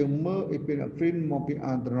ជាយើងមើល epinephrine មកពី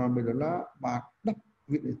Andromeda បាន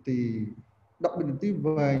10 វិនាទី10 វិនាទី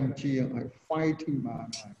វែងជាងឲ្យ fighting បាន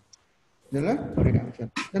ហើយយល់ទេ reaction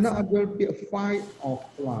ដល់អត់យល់ពាក្យ fight or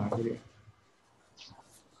flight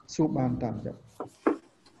សួរបានតាមចិត្ត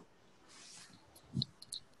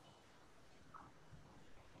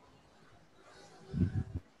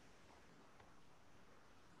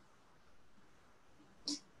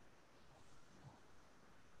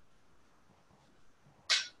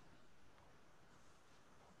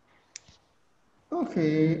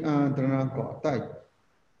Okay, adrenal cortex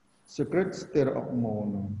secretes steroid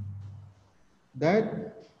hormone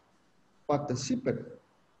that participate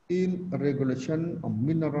in regulation of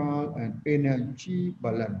mineral and energy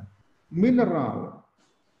balance. Mineral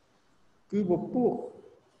គឺពពួក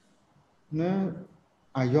ណា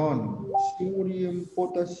ion sodium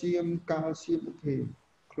potassium calcium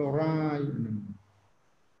chloride ហ្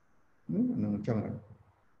នឹងចឹង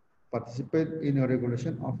participate in a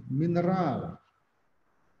regulation of mineral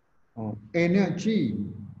energy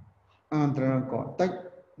adrenal cortex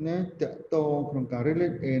ណាតកតងក្នុងការ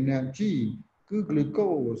relate energy គឺ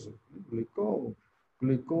glucose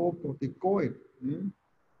glucocorticoid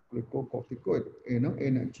glucocorticoid ហ្នឹង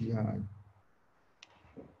energy ហើយ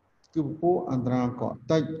គឺពពួក adrenal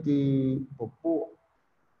cortex គឺពពួក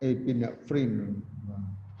epinephrine បាទ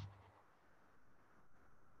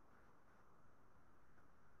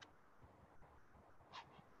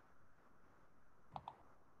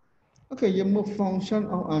Okay, you move function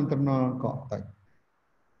of adrenal cortex.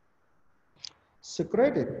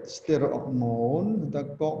 Secreted steroid hormone, the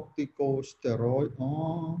corticosteroid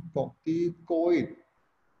or corticoid.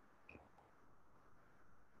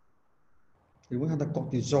 We have the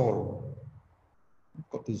cortisol,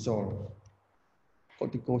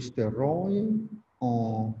 corticosteroid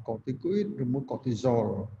or corticoid, remove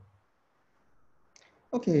cortisol.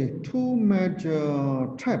 Okay, two major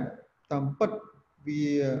types. Tampat វា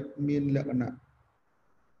មានលក្ខណៈ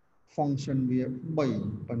function វា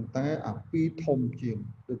3ប៉ុន្តែអាពីរធំជាង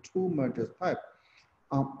the two major type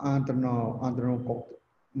of adrenal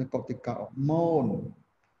cortical hormone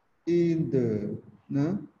in the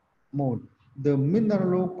mode the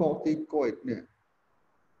mineralocorticoid នេះ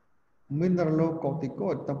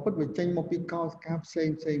mineralocorticoid តែពិតវាចេញមកពីកោសិកាផ្សេង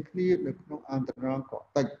គ្នានៅក្នុង adrenal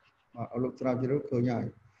cortex បាទអរលោកស្រាវជ្រាវឃើញហើយ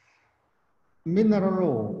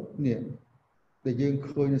mineralo នេះ ដែលយើង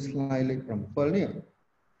ឃើញនៅ slide លេខ 7 នេះ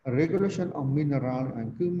regulation of mineral and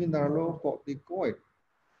គឺ mineralocorticoid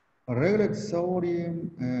regulate sodium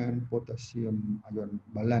and potassium ion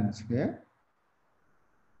balance ណា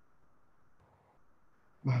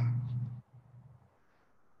បាទ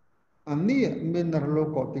អានេះ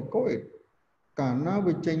mineralocorticoid កាលណា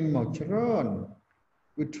វាចេញមកច្រើន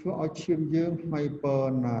វាធ្វើឲ្យឈាមយើង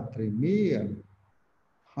hypernatremia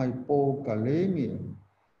hypokalemia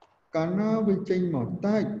កាលណាវាចេញមក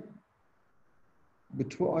តិចវា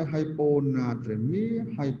ធ្វើឲ្យ hyponatremia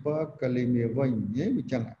hyperkalemia វិញវា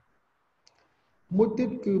ចឹងមួយទៀត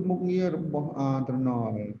គឺមុខងាររបស់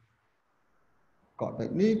adrenal cortex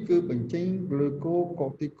នេះគឺបញ្ចេញ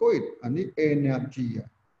glucocorticoid អានេះ energy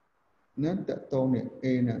ណាតកតងនេះ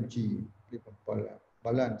energy ទី7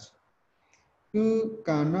 balance គឺ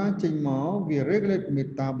កាលណាចេញមកវា regulate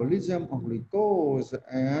metabolism of glucose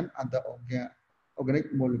and other organic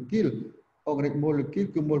molecule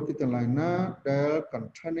គឺ molecule ទាំងឡាយណាដែល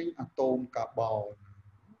containing atom carbon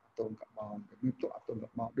មានផ្ទុក atom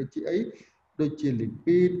carbon ដូចជាអីដូចជា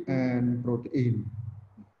lipid and protein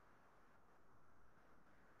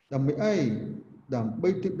ដើម្បីអីដើម្បី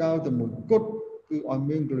ទិសដៅទៅមួយគត់គឺឲ្យ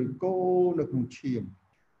មាន glucose នៅក្នុងឈាម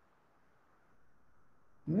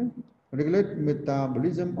ណា regulate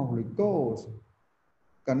metabolism of glucose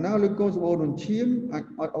កាលណា glucose បូរក្នុងឈាមអាច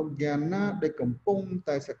ឲ្យ organ ណាដែលកំពុង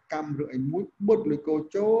តែសកម្មឬអីមួយបត់ glucose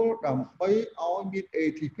ចូលដើម្បីឲ្យមាន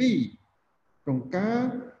ATP ក្នុងការ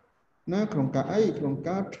ណាក្នុងការអីក្នុង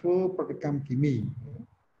ការធ្វើប្រតិកម្មគីមី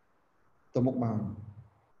ទៅមុខបាន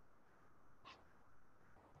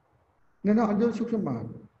អ្នកណាអត់យល់ជួបខ្ញុំបាន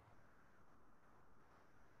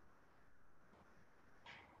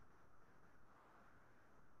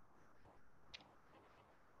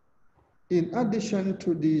In addition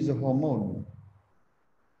to these hormone,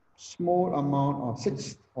 small amount of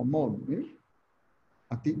 6 hormone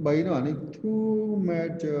អាទី3នោះអានេះ two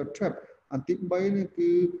major type អាទី3នេះ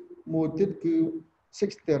គឺមួយទៀតគឺ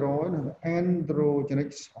 6 steroid androgenic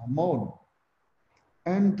hormone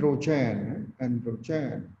androgen.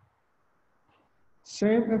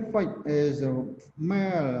 Same effect as a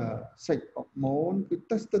male sex hormone គឺ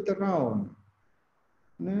testosterone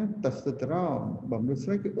ណា testosterone បើមនុស្សស្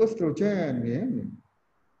រីគឺ estrogen នេះ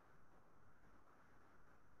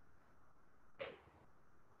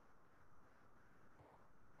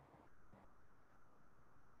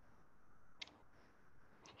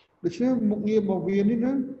ដូច្នេះមុខងាររបស់វានេះ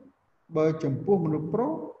ណាបើចំពោះមនុស្សប្រុ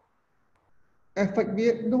ស effect វា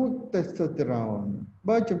ដូច testosterone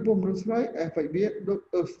បើចំពោះមនុស្សស្រី effect វាដូច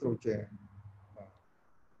estrogen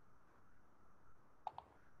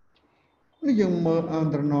នេះយើងមើល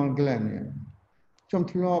adrenal gland នេះខ្ញុំ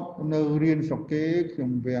ធ្លាប់នៅរៀនស្រុកគេខ្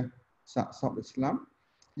ញុំវះសាកសពឲ្យស្លាប់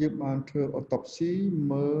យើងបានធ្វើ autopsy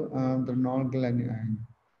មើល adrenal gland នេះឯង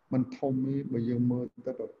មិនធំទេបើយើងមើល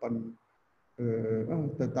ទៅប្រព័ន្ធ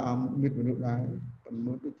ទៅតាមមិត្តមនុស្សដែរប៉ុន្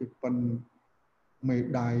តែដូចជាប៉ុនមេ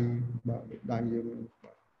ដៃបាទមេដៃយើង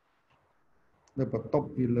នៅបន្ទប់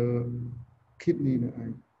ពីលើ kidney នេះឯ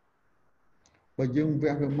ងបើយើង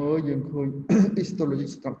វះទៅមើលយើងឃើញ histologic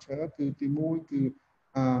structure គឺទី1គឺ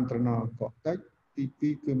adrenal cortex ទី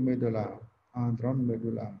2គឺ medulla adrenal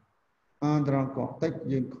medulla adrenal cortex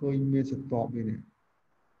យើងឃើញមានសន្ទាប់នេះ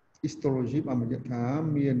histology បានបញ្ជាក់ថា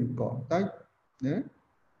មាន cortex ណា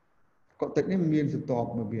cortex នេះមានសន្ទាប់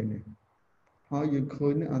មកវានេះហើយយើងឃើ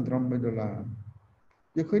ញ adrenal medulla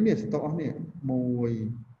យើងឃើញនេះសន្ទាប់អស់នេះ1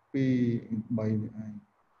 2 3នេះឯង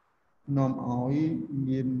នាំឲ្យ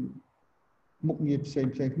មានមុខងារផ្សេង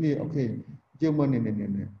គ្នាអូខេយើងមើលនេះ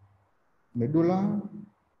medulla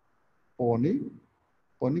ពណ៌នេះ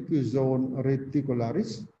គឺ zone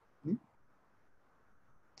reticularis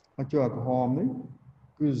ហើយចូលក្រហមនេះ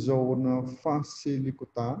គឺ zone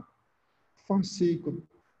fasciculata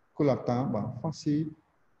បាទ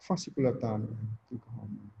fasciculata គឺក្រហម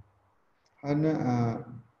ហើយនៅ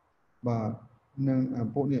បាទនឹង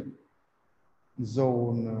ពួកនេះ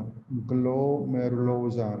zone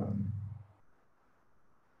glomerulosa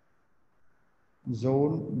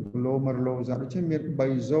zone glomerulosa ដូចជាមាន3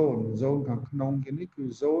 zone ខាងក្នុងគេនេះគឺ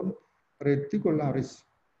zone reticularis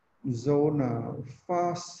zone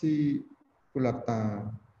fasciculata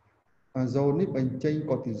zone នេះបញ្ចេញ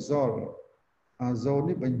cortisol zone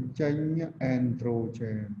នេះបញ្ចេញ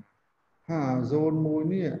androgen ហើយ zone មួយ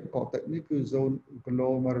នេះ cortex នេះគឺ zone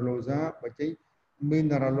glomerulosa បញ្ចេញ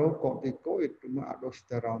mineralocorticoid ឬ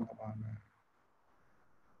aldosterone ក៏បានដែរ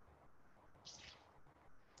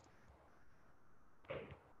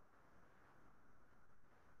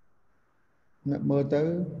អ្នកមើលទៅ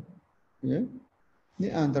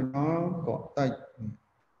នេះ adrenal cortex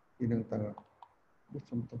នេះនឹងទៅ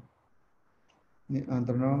សុំទៅនេះ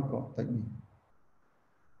adrenal cortex នេះ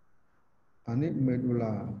អានេះ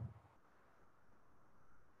medulla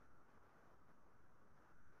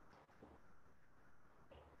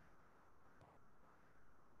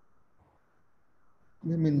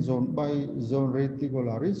នេះមាន zone 3 zone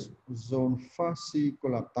reticularis zone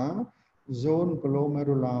fasciculata zone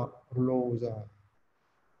glomerulosa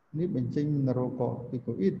នេះបញ្ចេញ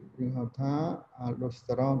mineralocorticoid យើងហៅថា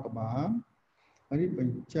aldosterone ក៏បានហើយនេះប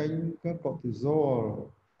ញ្ចេញ cortisol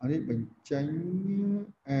ហើយនេះបញ្ចេញ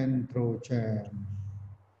androgen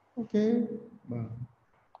អូខេបាទ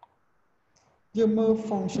យើងមើល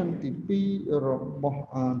function ទី2របស់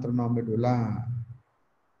adrenal medulla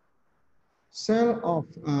cell of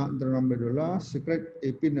adrenal medulla secrete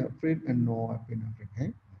epinephrine and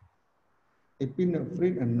norepinephrine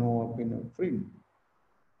epinephrine and norepinephrine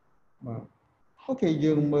បាទអូខេ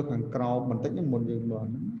យើងមើលខាងក្រោមបន្តិចមុនយើងមើល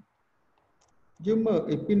ហ្នឹងយើងមើល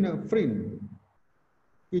epinephrine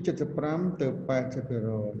គឺ75ទៅ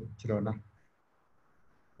80%ច្រើនណាស់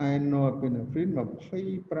ហើយ norepinephrine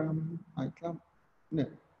 25អាចខ្លះនេះ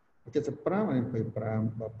75ហើយ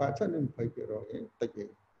25បើ80នឹង20%តិចទេ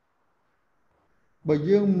បើ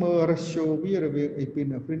យើងមើល ratio វារវាង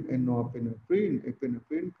epinephrine និង norepinephrine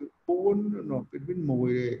epinephrine គឺ4 norepinephrine 1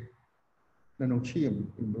ទេនៅក្នុងឈាម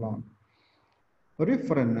ពីប្លន់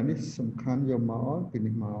reference នេះសំខាន់យកមកពី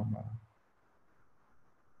នេះមកបាទ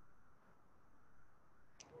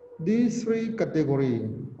These three categories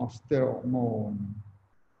of steroid hormone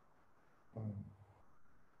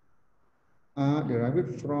are derived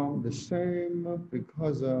from the same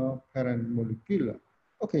precursor parent molecule.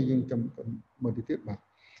 Okay,យើងចាំមើលទៀតបាទ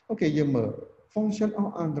Okay,យើងមើល function of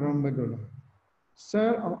adrenal medulla.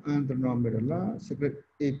 Cell of adrenal medulla secrete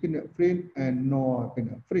epinephrine and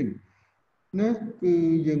norepinephrine. ណាគឺ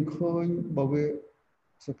យើងឃើញបើវា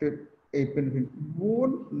secrete epinephrine 4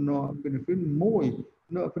 norepinephrine 1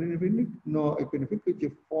 norepinephrine គឺជា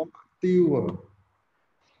form active.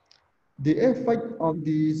 The effect of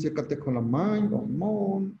these catecholamine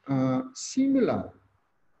hormone are similar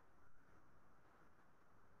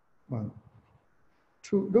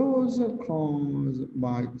To those caused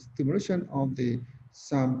by stimulation of the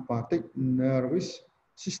sympathetic nervous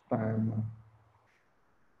system.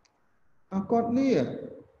 Accordingly,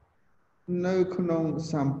នៅក្នុង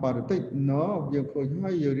sympathetic nerve យើងឃើញ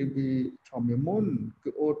ហើយយើងរៀនពីធម្មមុនគឺ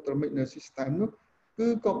autonomic nervous system នោះគឺ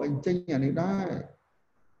ក៏បញ្ចេញអានេះដែរ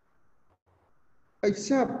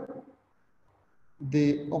except the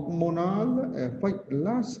hormonal effect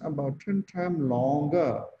lasts about 10 times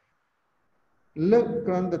longer លើក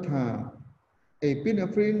គ្រាន់តែថា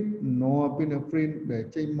epinephrine norepinephrine ដែល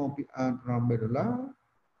ចេញមកពី adrenal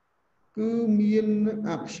គឺមាន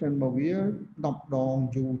action របស់វា 10 ដង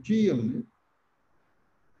យូរជាង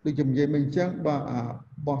ដូចជានិយាយមិនអញ្ចឹងបាទ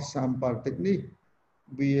បោះ sympathetic នេះ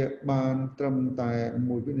វាបានត្រឹមតែ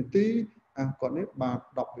1វិនាទីគាត់នេះបាន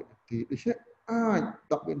10វិនាទីដូច្នេះអាច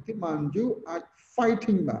10វិនាទីបានយូរអាច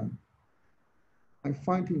fighting បានអាច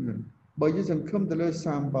fighting បានបើយើងសង្ឃឹមទៅលើ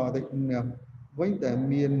sympathetic nerve វិញតែ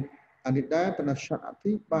មានអានេះដែរប៉ុន្តែ short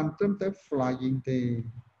acting បានត្រឹមតែ flying ទេ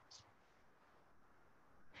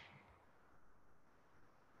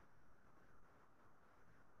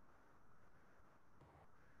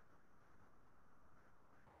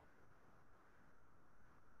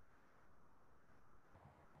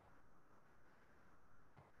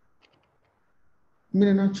មា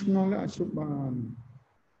នអ្នកឆ្ងល់អាចសួរបាន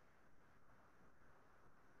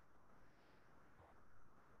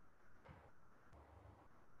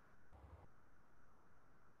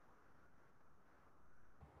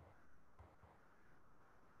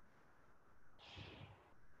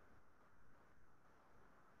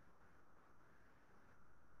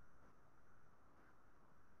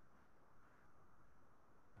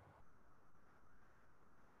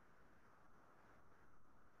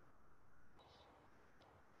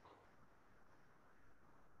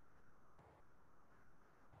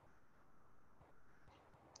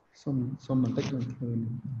សុំបន្តិចនឹងឃើញ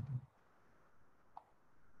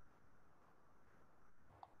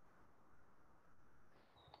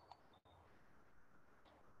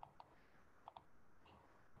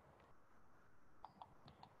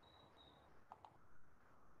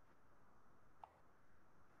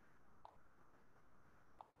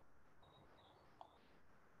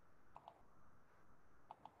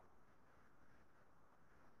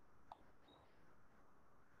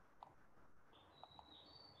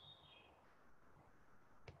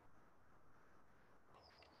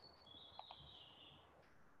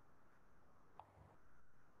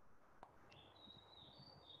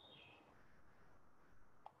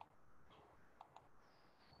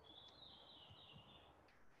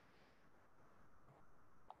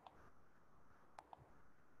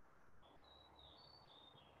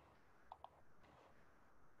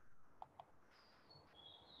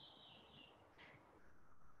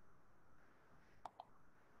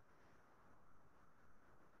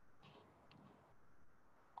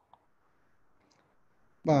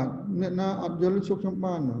បាទអ្នកណាអត់យល់ជួបខ្ញុំ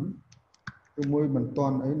បានណាឬមួយមិនតា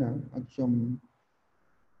ន់អីណាអត់ខ្ញុំ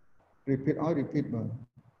repeat ឲ្យ repeat បាទ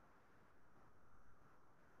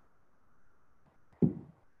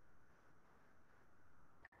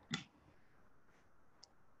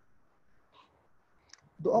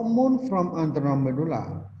The hormone from antral medulla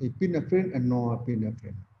epinephrine and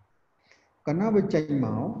norepinephrine កាលណាវាចេញម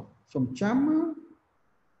កសំចាំ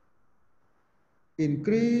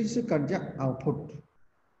increase cardiac output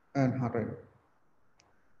and heart rate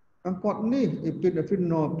អង្គត់នេះ epinephrine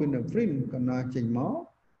norepinephrine កាលណាចេញមក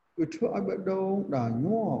វាធ្វើឲ្យបេះដូងដើរ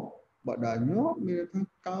ញាប់បើដើរញាប់មានន័យថា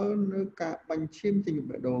កើននៅការបាញ់ឈាមចេញពី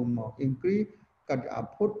បេះដូងមក increase cardiac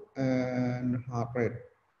output and heart rate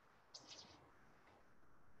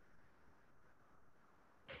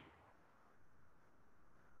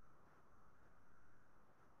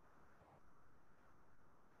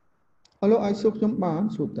ឥឡូវអាចសួរខ្ញុំបាន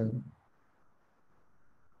សួរទៅ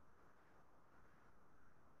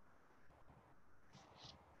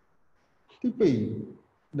ទី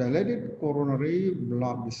 2 dilated coronary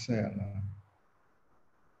blood vessel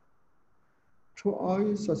ធ្វើឲ្យ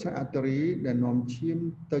សរសៃអាតេរីដែលនាំឈាម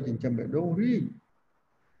ទៅចិញ្ចឹមបេះដូងរីក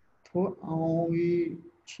ធ្វើឲ្យ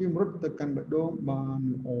ឈាមរត់ទៅកាន់បេះដូងបាន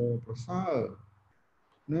ល្អប្រសើរ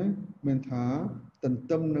ណាមានថាទន្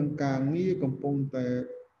ទឹមនឹងការងារកំពុងតែ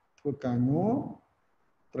ធ្វើការញាប់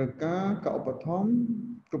ត្រូវការការឧបត្ថម្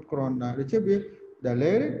ភគ្រប់គ្រាន់ដែរដូច្នេះវា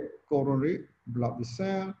dilated coronary blood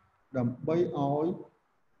vessel ដើម្បីឲ្យ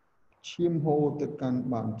ឈាមហូរទៅកាន់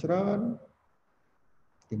បានច្រើន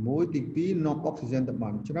ទី1ទី2នាំអុកស៊ីហ្សែនទៅ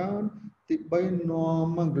បានច្រើនទី3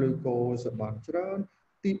នាំក្លូកូសទៅបានច្រើន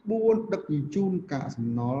ទី4ដឹកជញ្ជូនកាកសំ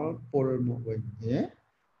ណល់ពុលមកវិញទេ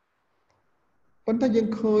ប៉ុន្តែយើង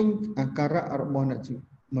ឃើញអាការៈរបស់អ្នក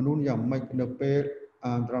មនុស្សយ៉ាងម៉េចនៅពេល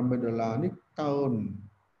អាដ្រាមីដាឡានេះកើន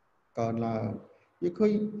ឡើងយើងឃើ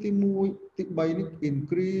ញទី1ទី3នេះ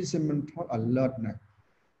increase mental alert ណា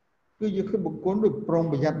គឺយើងឃើញបុគ្គលដូចប្រុង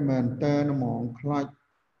ប្រយ័ត្នមែនតើហ្មងខ្លាច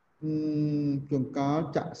ជួនកាល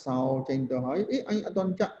ចាក់សោចេញទៅហើយអញអត់ទា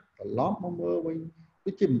ន់ចាក់ត្រឡប់មកមើលវិញ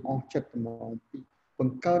ដូចជាមិនអស់ចិត្តហ្មងប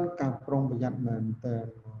ង្កើនការប្រុងប្រយ័ត្នមែនតើ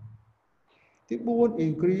ទី4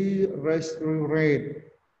 increase respiratory rate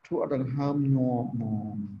ធ្វើឲ្យដង្ហើមញាប់ហ្ម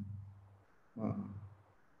ងបាទ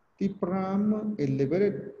ទី5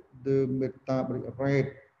 elevate the metabolic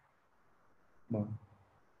rate បាទ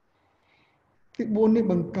ទី4នេះ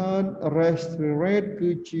បង្កើន respiratory rate គឺ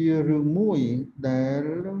ជារឿងមួយដែល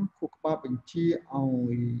ខួរក្បាលបញ្ជា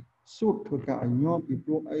ឲ្យសួតធ្វើការឲ្យញាប់ពីព្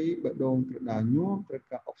រោះអីបេះដូងត្រូវការញាប់ត្រូវ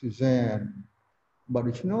ការអុកស៊ីហ្សែនបើ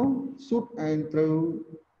ដូច្នោះសួតឯងត្រូវ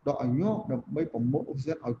ដកឲ្យញាប់ដើម្បីប្រមូលអុក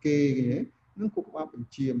ស៊ីហ្សែនឲ្យគេនឹងខួរក្បាលបញ្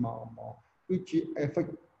ជាមកគឺជា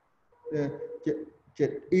effect ជា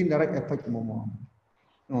indirect effect មក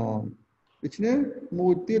ដូច្នេះមួ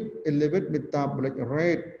យទៀត elevate metabolic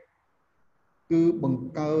rate គឺបង្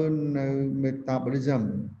កើននៅ metabolism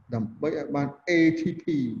ដើម្បីឲ្យបាន ATP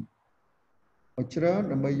ឲ្យច្រើន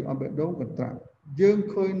ដើម្បីឲ្យបេះដូងកន្ត្រាក់យើង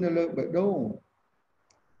ឃើញនៅលើបេះដូង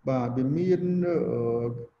បាទវាមាន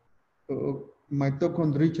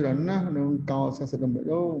mitochondria ច្រើនណាស់នៅកោសិស្សបេះ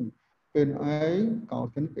ដូងពេលឯងកោ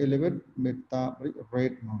សិស្ស elevate metabolic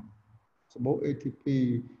rate មកសម្បូរ ATP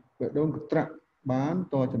បេះដូងកន្ត្រាក់បាន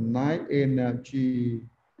តចំណាយ energy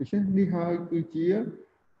ដូច្នេះនេះហើយគឺជា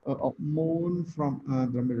hormone from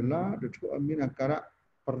adrenal ដែលធ្វើឲ្យមានអាការៈ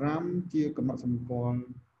5ជាកំណត់សម្គាល់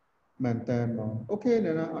មែនតើបងអូខេអ្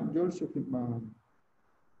នកណាអត់យល់សុខបាន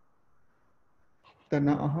តើ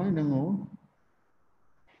ណាអស់ហើយហ្នឹង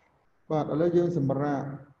បាទឥឡូវយើងសម្រាប់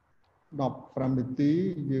15នាទី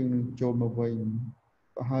យើងនឹងចូលមកវិញ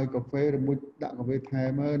បើហើយកាហ្វេឬមួយដាក់កាហ្វេថែ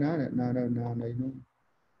មើលណាអ្នកណានៅណាណីនោះ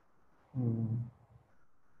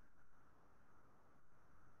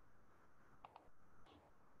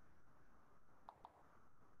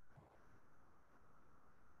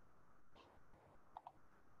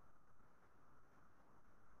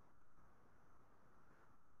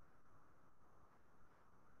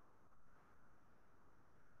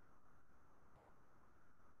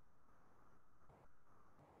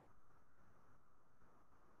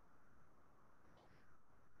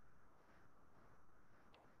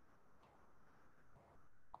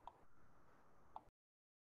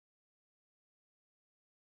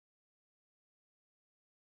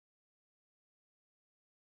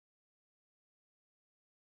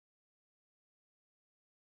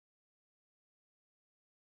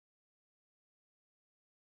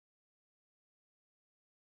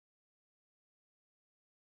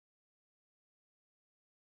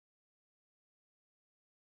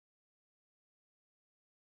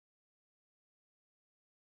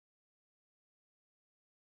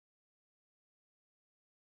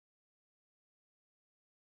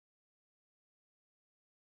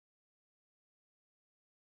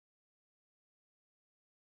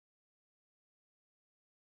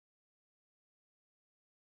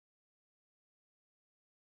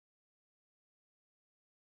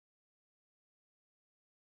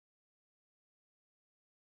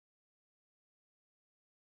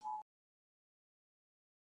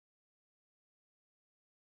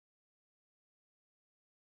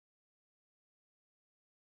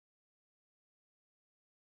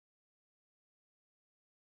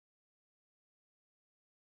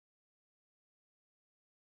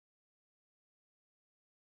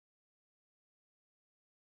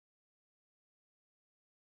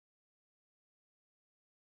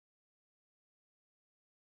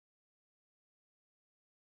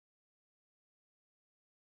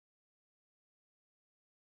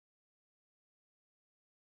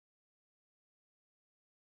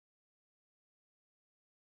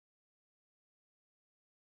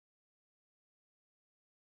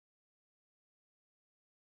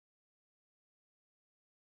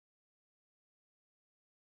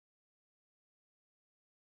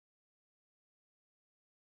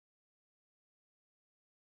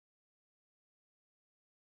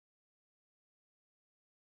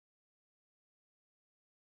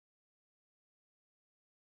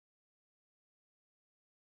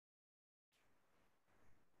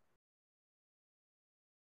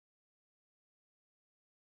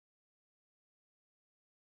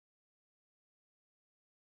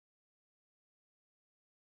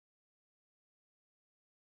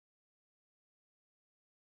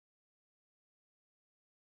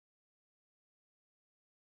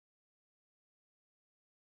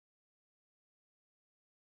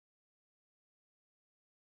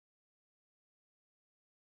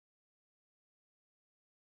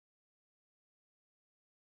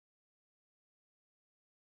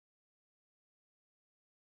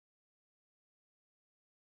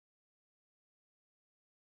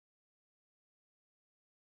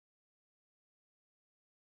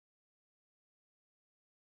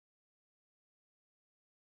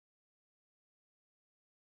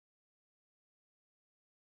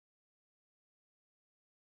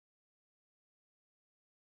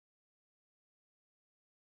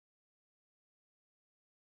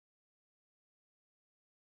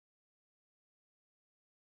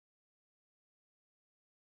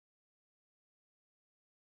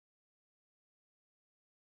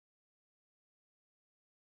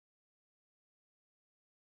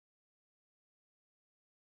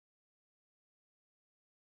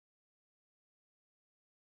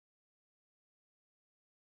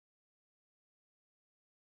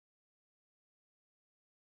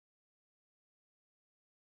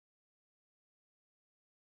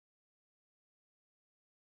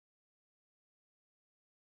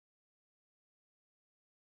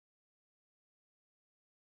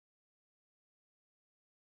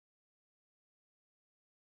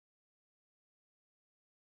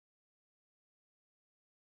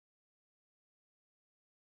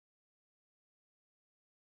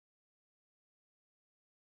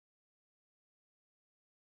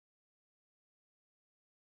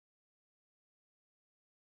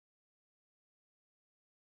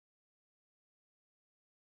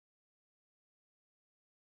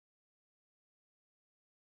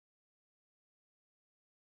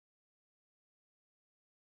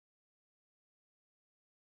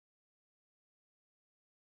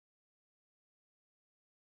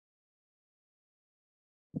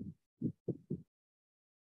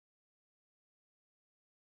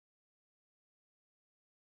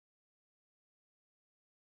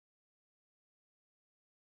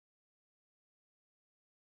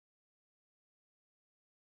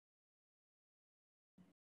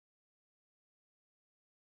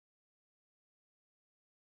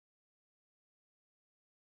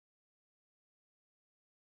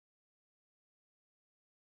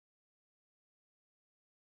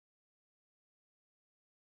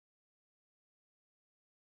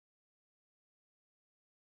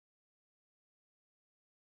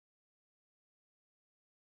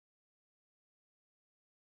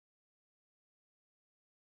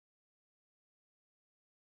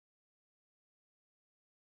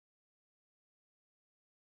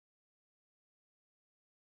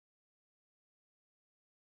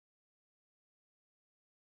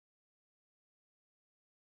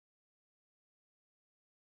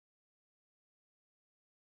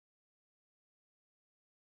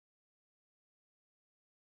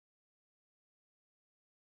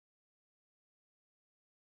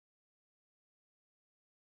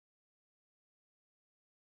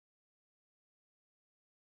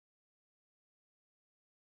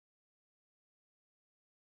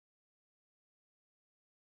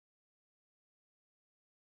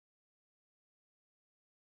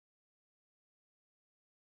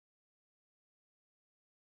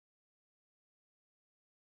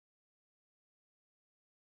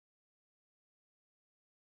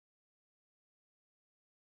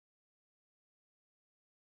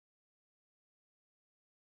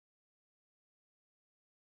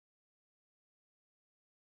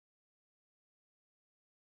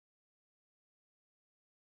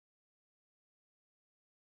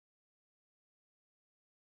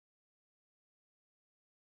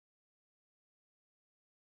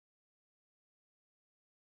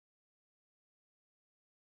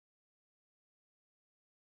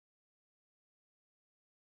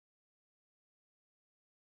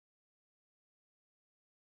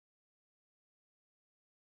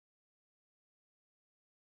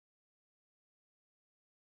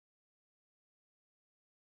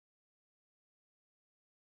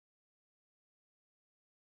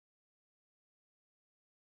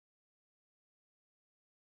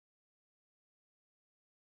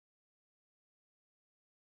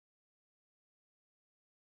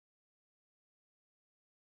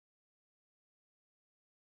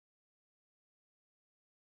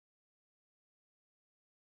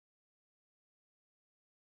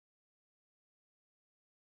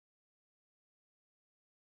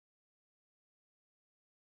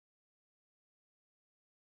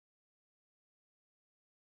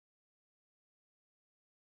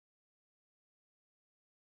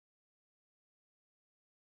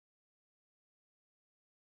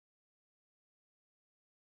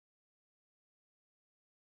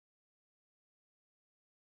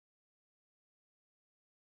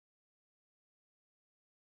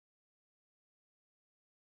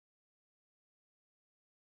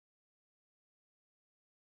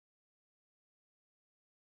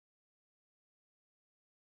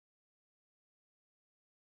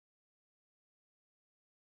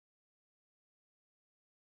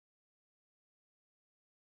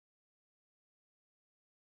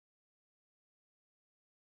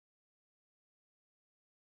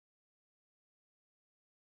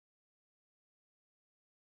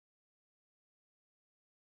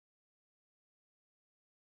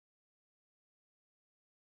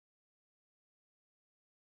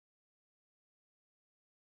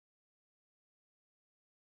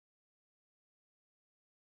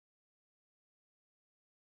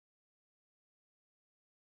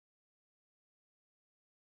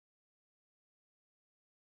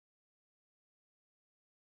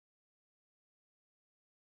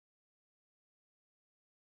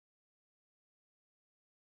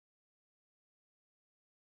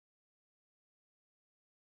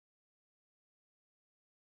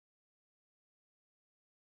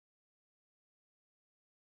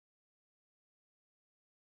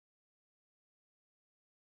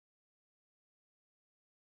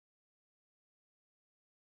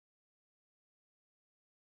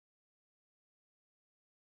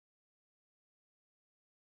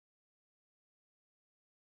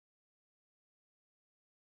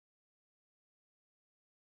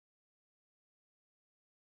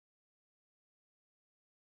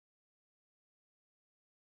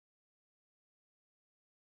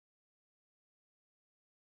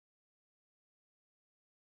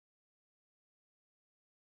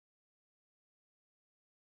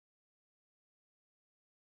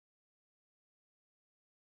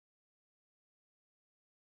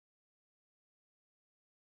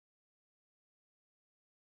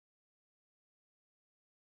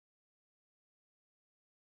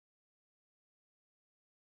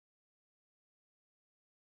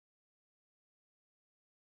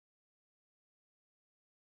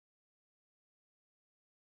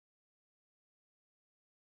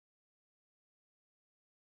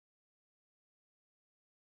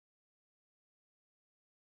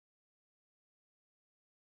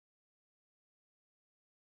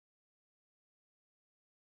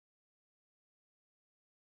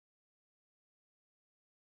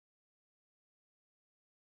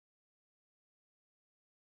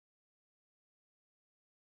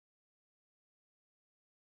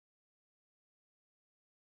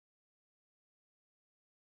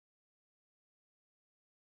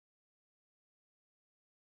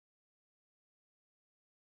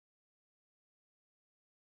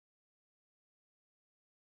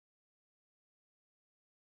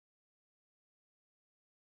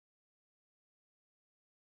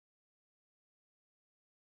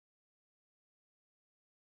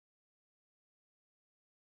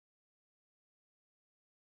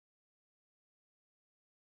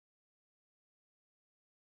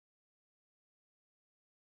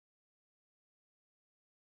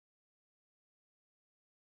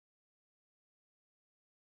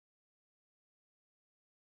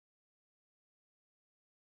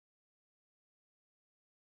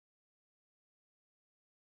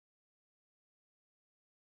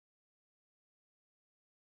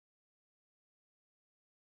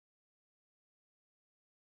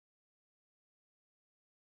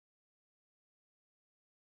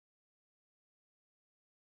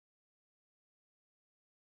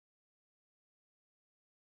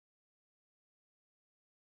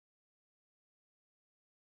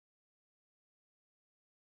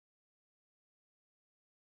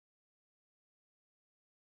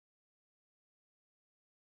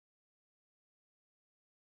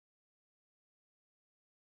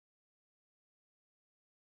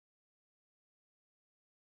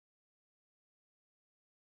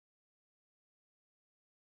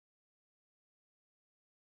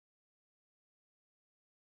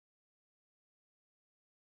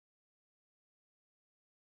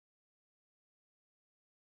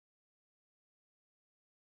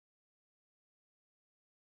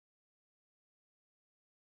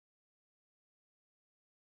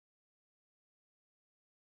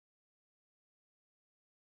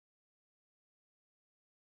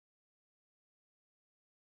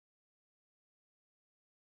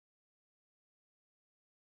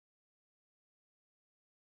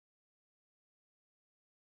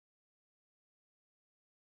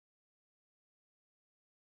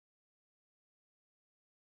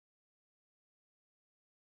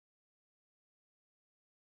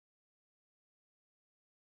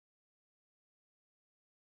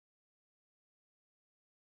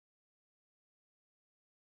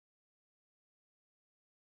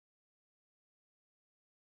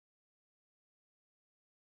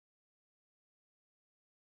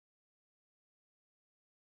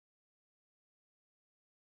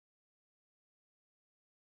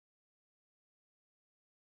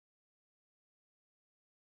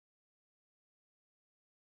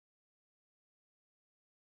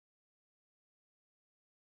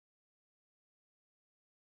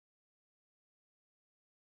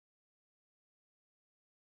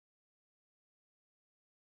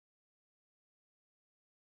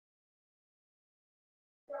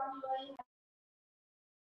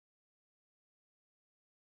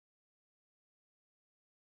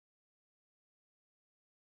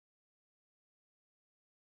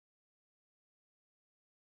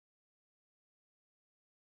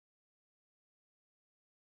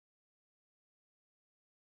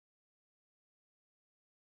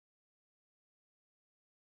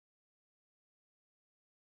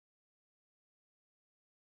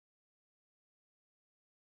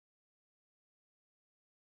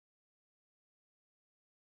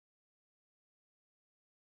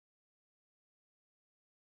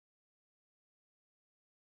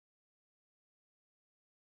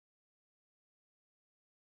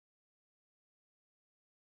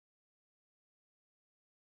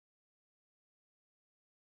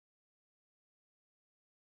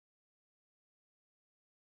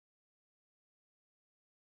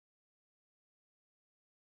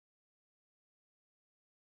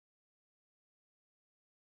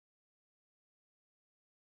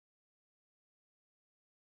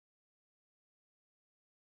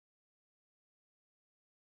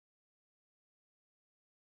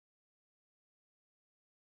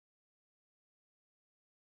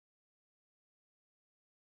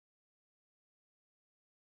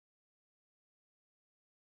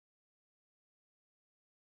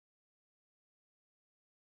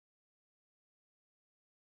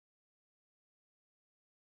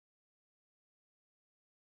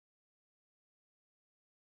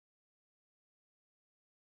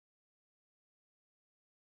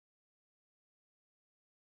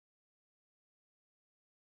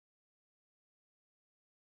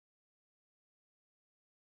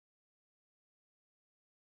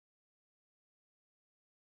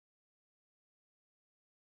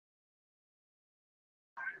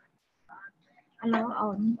Alo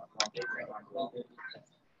ổn.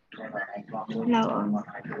 Alo ổn.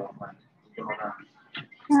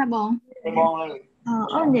 Hai bọn.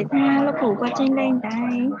 Ổn vậy tha lúc cụ qua trên lên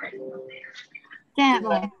tay. Cha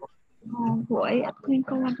bọn. Buổi khuyên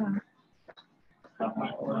cô rồi.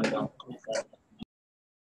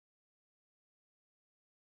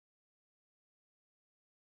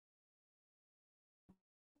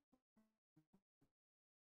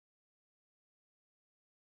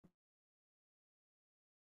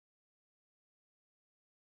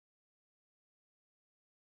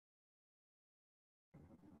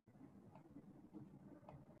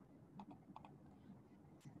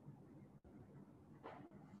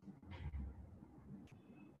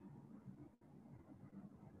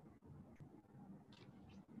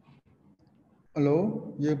 Alo,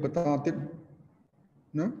 giờ bắt đầu tiếp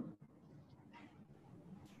nữa.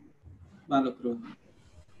 Ba lục rồi.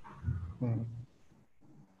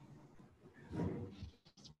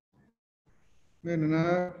 Nên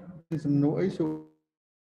là some nỗi số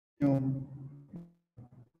nhom.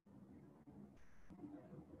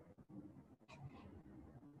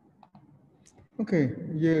 Ok,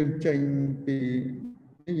 giờ tranh bị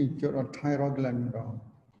cái gì cho là thyroid gland đó.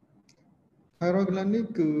 Thyroid gland này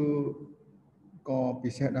cứ có bị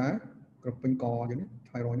xe đá, có bên có chứ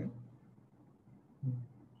thyroid này.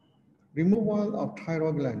 Removal of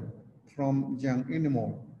thyroid gland from young animal.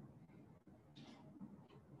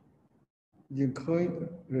 Dương khơi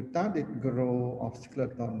retarded growth of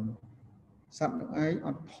skeleton. Sắp được ấy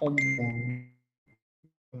ở thông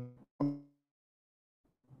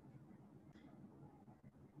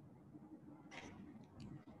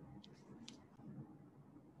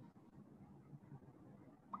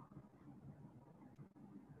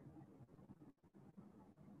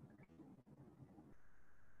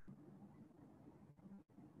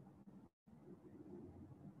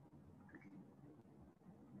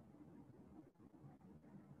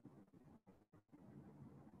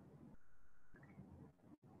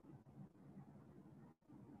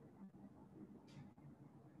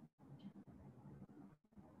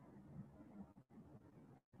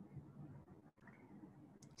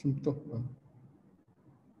chúng tôi.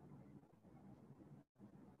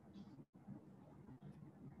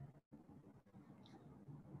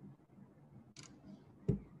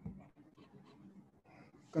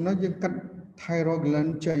 Còn nó dân cắt thyroid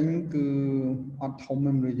gland tránh cứ ở thông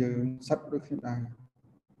mình bây giờ sắp được hiện đại.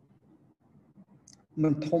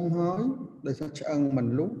 Mình thông hơi để cho ăn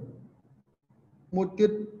mình lúc một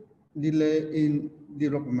tiết delay in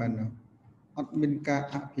development mình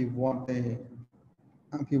cả pivot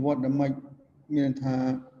để mình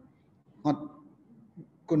tha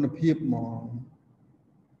con phiệp mà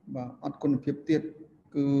và con phiệp tiết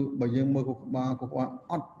cứ bây giờ mơ của ba của qua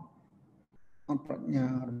nhà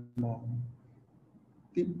mà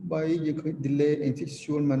tiếp bây giờ delay in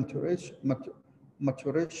sexual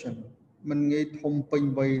maturation មិនងាយធំពេញ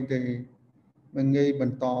វ័យទេមិនងាយប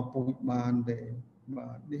ន្តពូជបានទេបា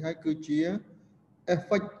ទនេះហើយគឺជា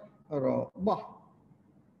effect របស់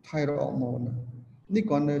thyroid hormone នេះ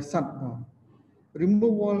គ្រាន់តែសត្វបង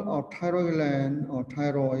removal of thyroid gland or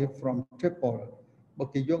thyroid from triple បើ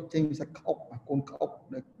គេយកចេញពីសាច់ក្អុកអាកូនក្អុក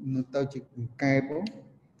នៅទៅជាកែប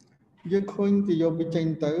យើងឃើញគេយកវាចេញ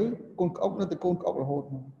ទៅកូនក្អុកនៅតែកូនក្អុករហូត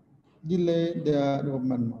មក delay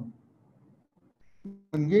development មក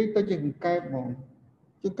មិនងាយទៅជាកែបហ្មង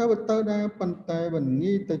ជាកែបទៅដែរប៉ុន្តែមិន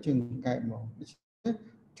ងាយទៅជាកែបហ្មងដូច្នេះ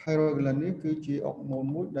thyroid gland នេះគឺជាអុកម៉ូន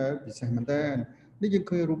មួយដែលពិសេសមែនតើនេះយើង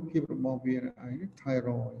ឃើញរូបភាពរបស់វាហើយ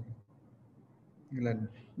thyroid gland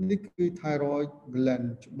នេះគឺ thyroid gland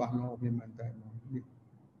ច្បាស់លាស់វាមែនតើនេះ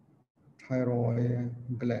thyroid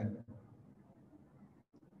gland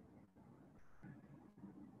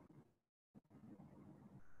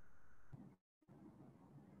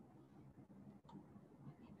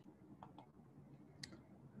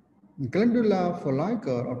glandular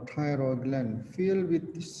follicle or thyroid gland filled with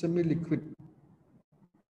semi-liquid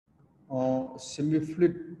or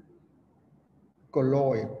semi-fluid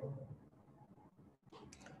colloid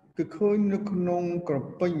គឺឃើញនៅក្នុងក្រ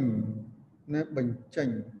ពេញនៅបញ្ចេញ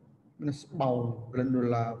នៅស្បោ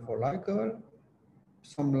glandular follicle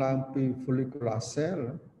ផ្សំឡើងពី follicular cell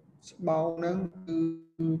ស្បោហ្នឹង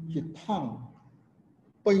គឺជាថង់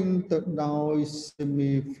ពេញទៅដោយ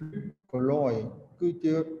semi-fluid colloid គឺ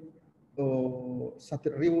ជាសា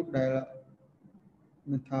ច់រាវដែល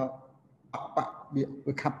មានថាបាក់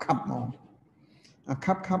វាខាប់មកអា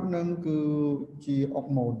ខាប់ហ្នឹងគឺជាអុក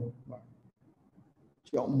ម៉ូនបាទ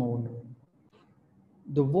ជាអុកម៉ូន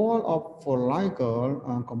The wall of follicle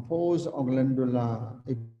are composed of glandular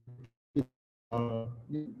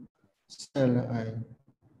cell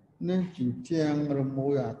នេះជាជាងរមួ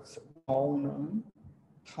យអាស្បោហ្នឹង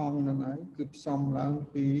ថង់ហ្នឹងឯងគឺផ្សំឡើង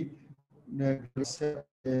ពី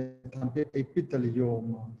តាមពី epithelium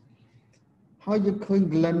ហើយយើងឃើញ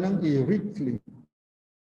gland ហ្នឹង richly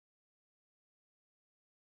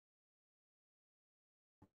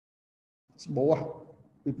ស្បោះ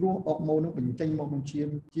ពីព្រោះអុកម៉ូនហ្នឹងបញ្ចេញមកក្នុងឈាម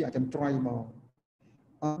ជាអចិន្ត្រៃយ៍មក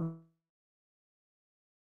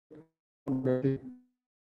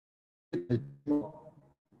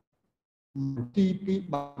ទីពី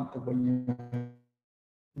បានទៅវិញ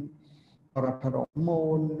រដ្ឋរម៉ូ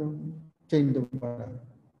នចេញទៅបាទ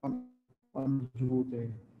អត់យូរទេ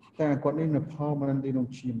តែគាត់នេះនៅផលមិនទីក្នុង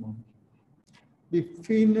ឈាមមក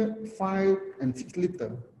between 5 and 6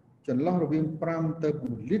 liter ចន្លោះរវាង5ទៅ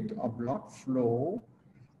6 liter of blood flow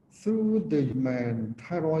through the human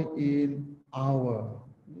thyroid in hour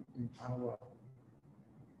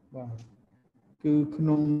បាទគឺក្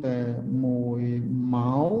នុងតែ1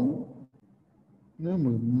ម៉ោងនៅ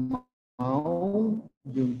1ម៉ោង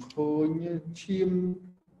យើងឃើញឈាម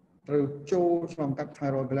ត្រូវចូលឆ្លងកាត់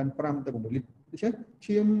thyroid gland 5ទៅ6 លីត្រដូច្នេះ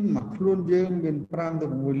ឈាមមួយខ្លួនយើងមាន5ទៅ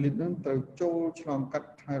6 លីត្រហ្នឹងត្រូវចូលឆ្លងកាត់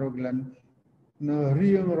thyroid gland នៅ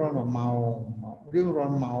រៀងរាល់1ម៉ោងបា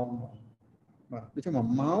ទដូច្នេះ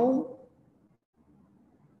1ម៉ោង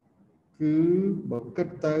គឺបើគិត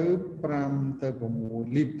ទៅ5ទៅ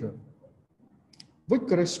6 លីត្រ which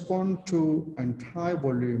correspond to entire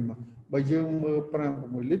volume បើយើងមើល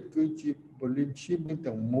5-6 លីត្រគឺជា volume ឈាម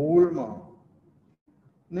ទាំងមូលមក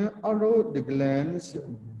Now, although the glands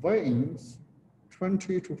weighs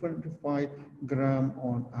 20 to 25 gram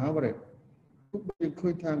on average, យើងឃើ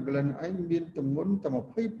ញថា gland ឯងមានទម្ងន់តែ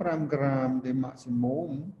25 ក្រាមទេ maximum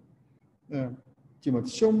ជាម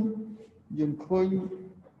ធ្យមយើងឃើញ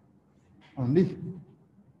អានេះ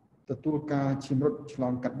ទទួលការឈាមរត់ឆ្ល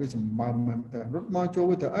ងកាត់វាសម្បើមមែនតើរត់មកចូ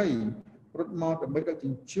លទៅអីរត់មកដើម្បីដឹកជ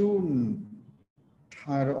ញ្ជូន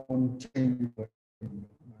thyroid ចេញ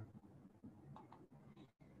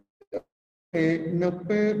នៅ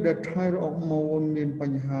ពេលដែល thyroid hormone មានប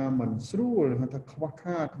ញ្ហាមិនស្រួលហៅថាខ្វះ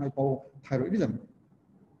ខាត hypothyroidism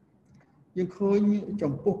យើងឃើញ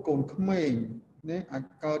ចំពោះកូនក្មេងណាអាច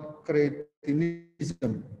កើត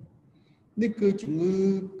cretinism នេះគឺជំងឺ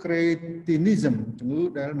cretinism ជំងឺ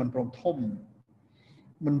ដែលមិនព្រម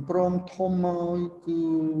ធំមកគឺ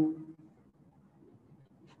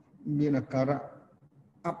មានអាការៈ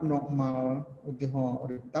abnormal ឧទាហរណ៍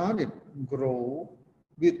retarded grow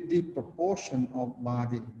with the proportion of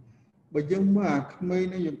body បើយើងមើលអាក្មេង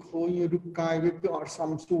នេះយើងឃើញរូបកាយវាគឺអត់ស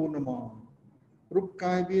មសួនហ្មងរូប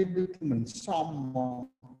កាយវាដូចមិនសមហ្មង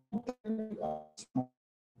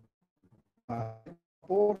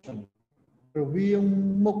proportion រវាង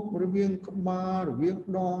មុខរវាងក្បាលរវាង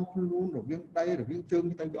ដងខ្លួនរវាងដៃរវាងជើង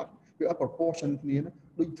ទៅវាអត់ proportion គ្នា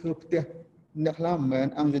ដូចធ្វើផ្ទះអ្នកខ្លះមិនមែន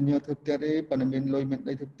engineer ធ្វើផ្ទះទេប៉ុន្តែមានលុយមាន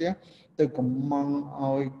ដីធ្វើផ្ទះទៅកំង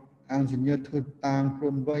ឲ្យ engineer ធ្វើតាងខ្លួ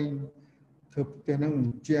នវិញ ធ្វើផ្ទះហ្នឹង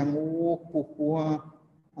ជាងអូពុះពោះ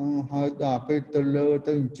ហើយដល់ពេលទៅលើ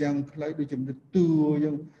ទៅជាងខ្លីដូចជំនិតទឿ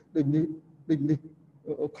យើងដូចនេះ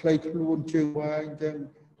ខ្លីខ្លួនជើងវែងអញ្ចឹង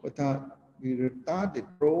គាត់ថា we retarded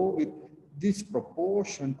grow with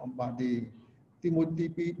disproportion of body ទីមួយទី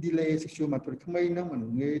ពីរ delay sexual maturity ក្មេងហ្នឹងមិន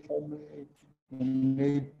ងាយធំទេមិនងា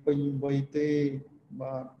យពេញវ័យទេ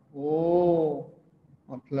បាទអូ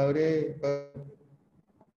អត់ផ្លូវទេបើ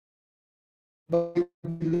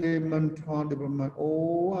លេមិនថនទៅប្រមាណអូ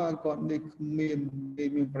គាត់នេះគ្មាន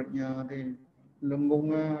ប្រាជ្ញាទេល្ងង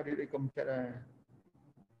រីកកំចិត្តដែរ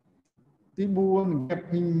ទី4កាត់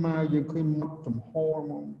ហ៊ីម៉ៅយើងឃើញមុខចំហ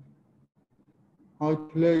មកហើយ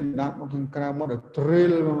ភ្លេងដាក់មកខាងក្រៅមកដល់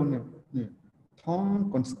drill មកនេះថន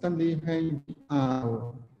constantly hang out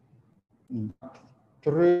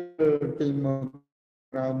drill ចេញមក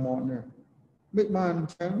ក្រៅមកនេះមិនបានអ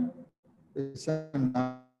ញ្ចឹងដោយសារ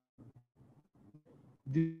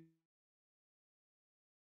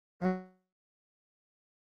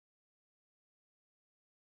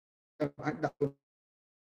អាចដាក់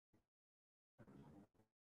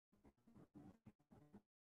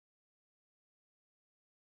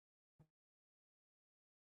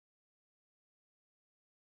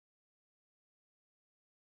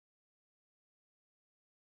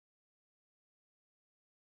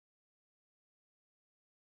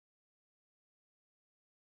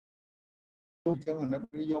អញ្ចឹងអានេះ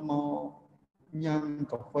យកមកញ៉ាំ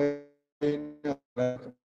កាហ្វេគុ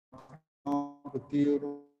យទាវ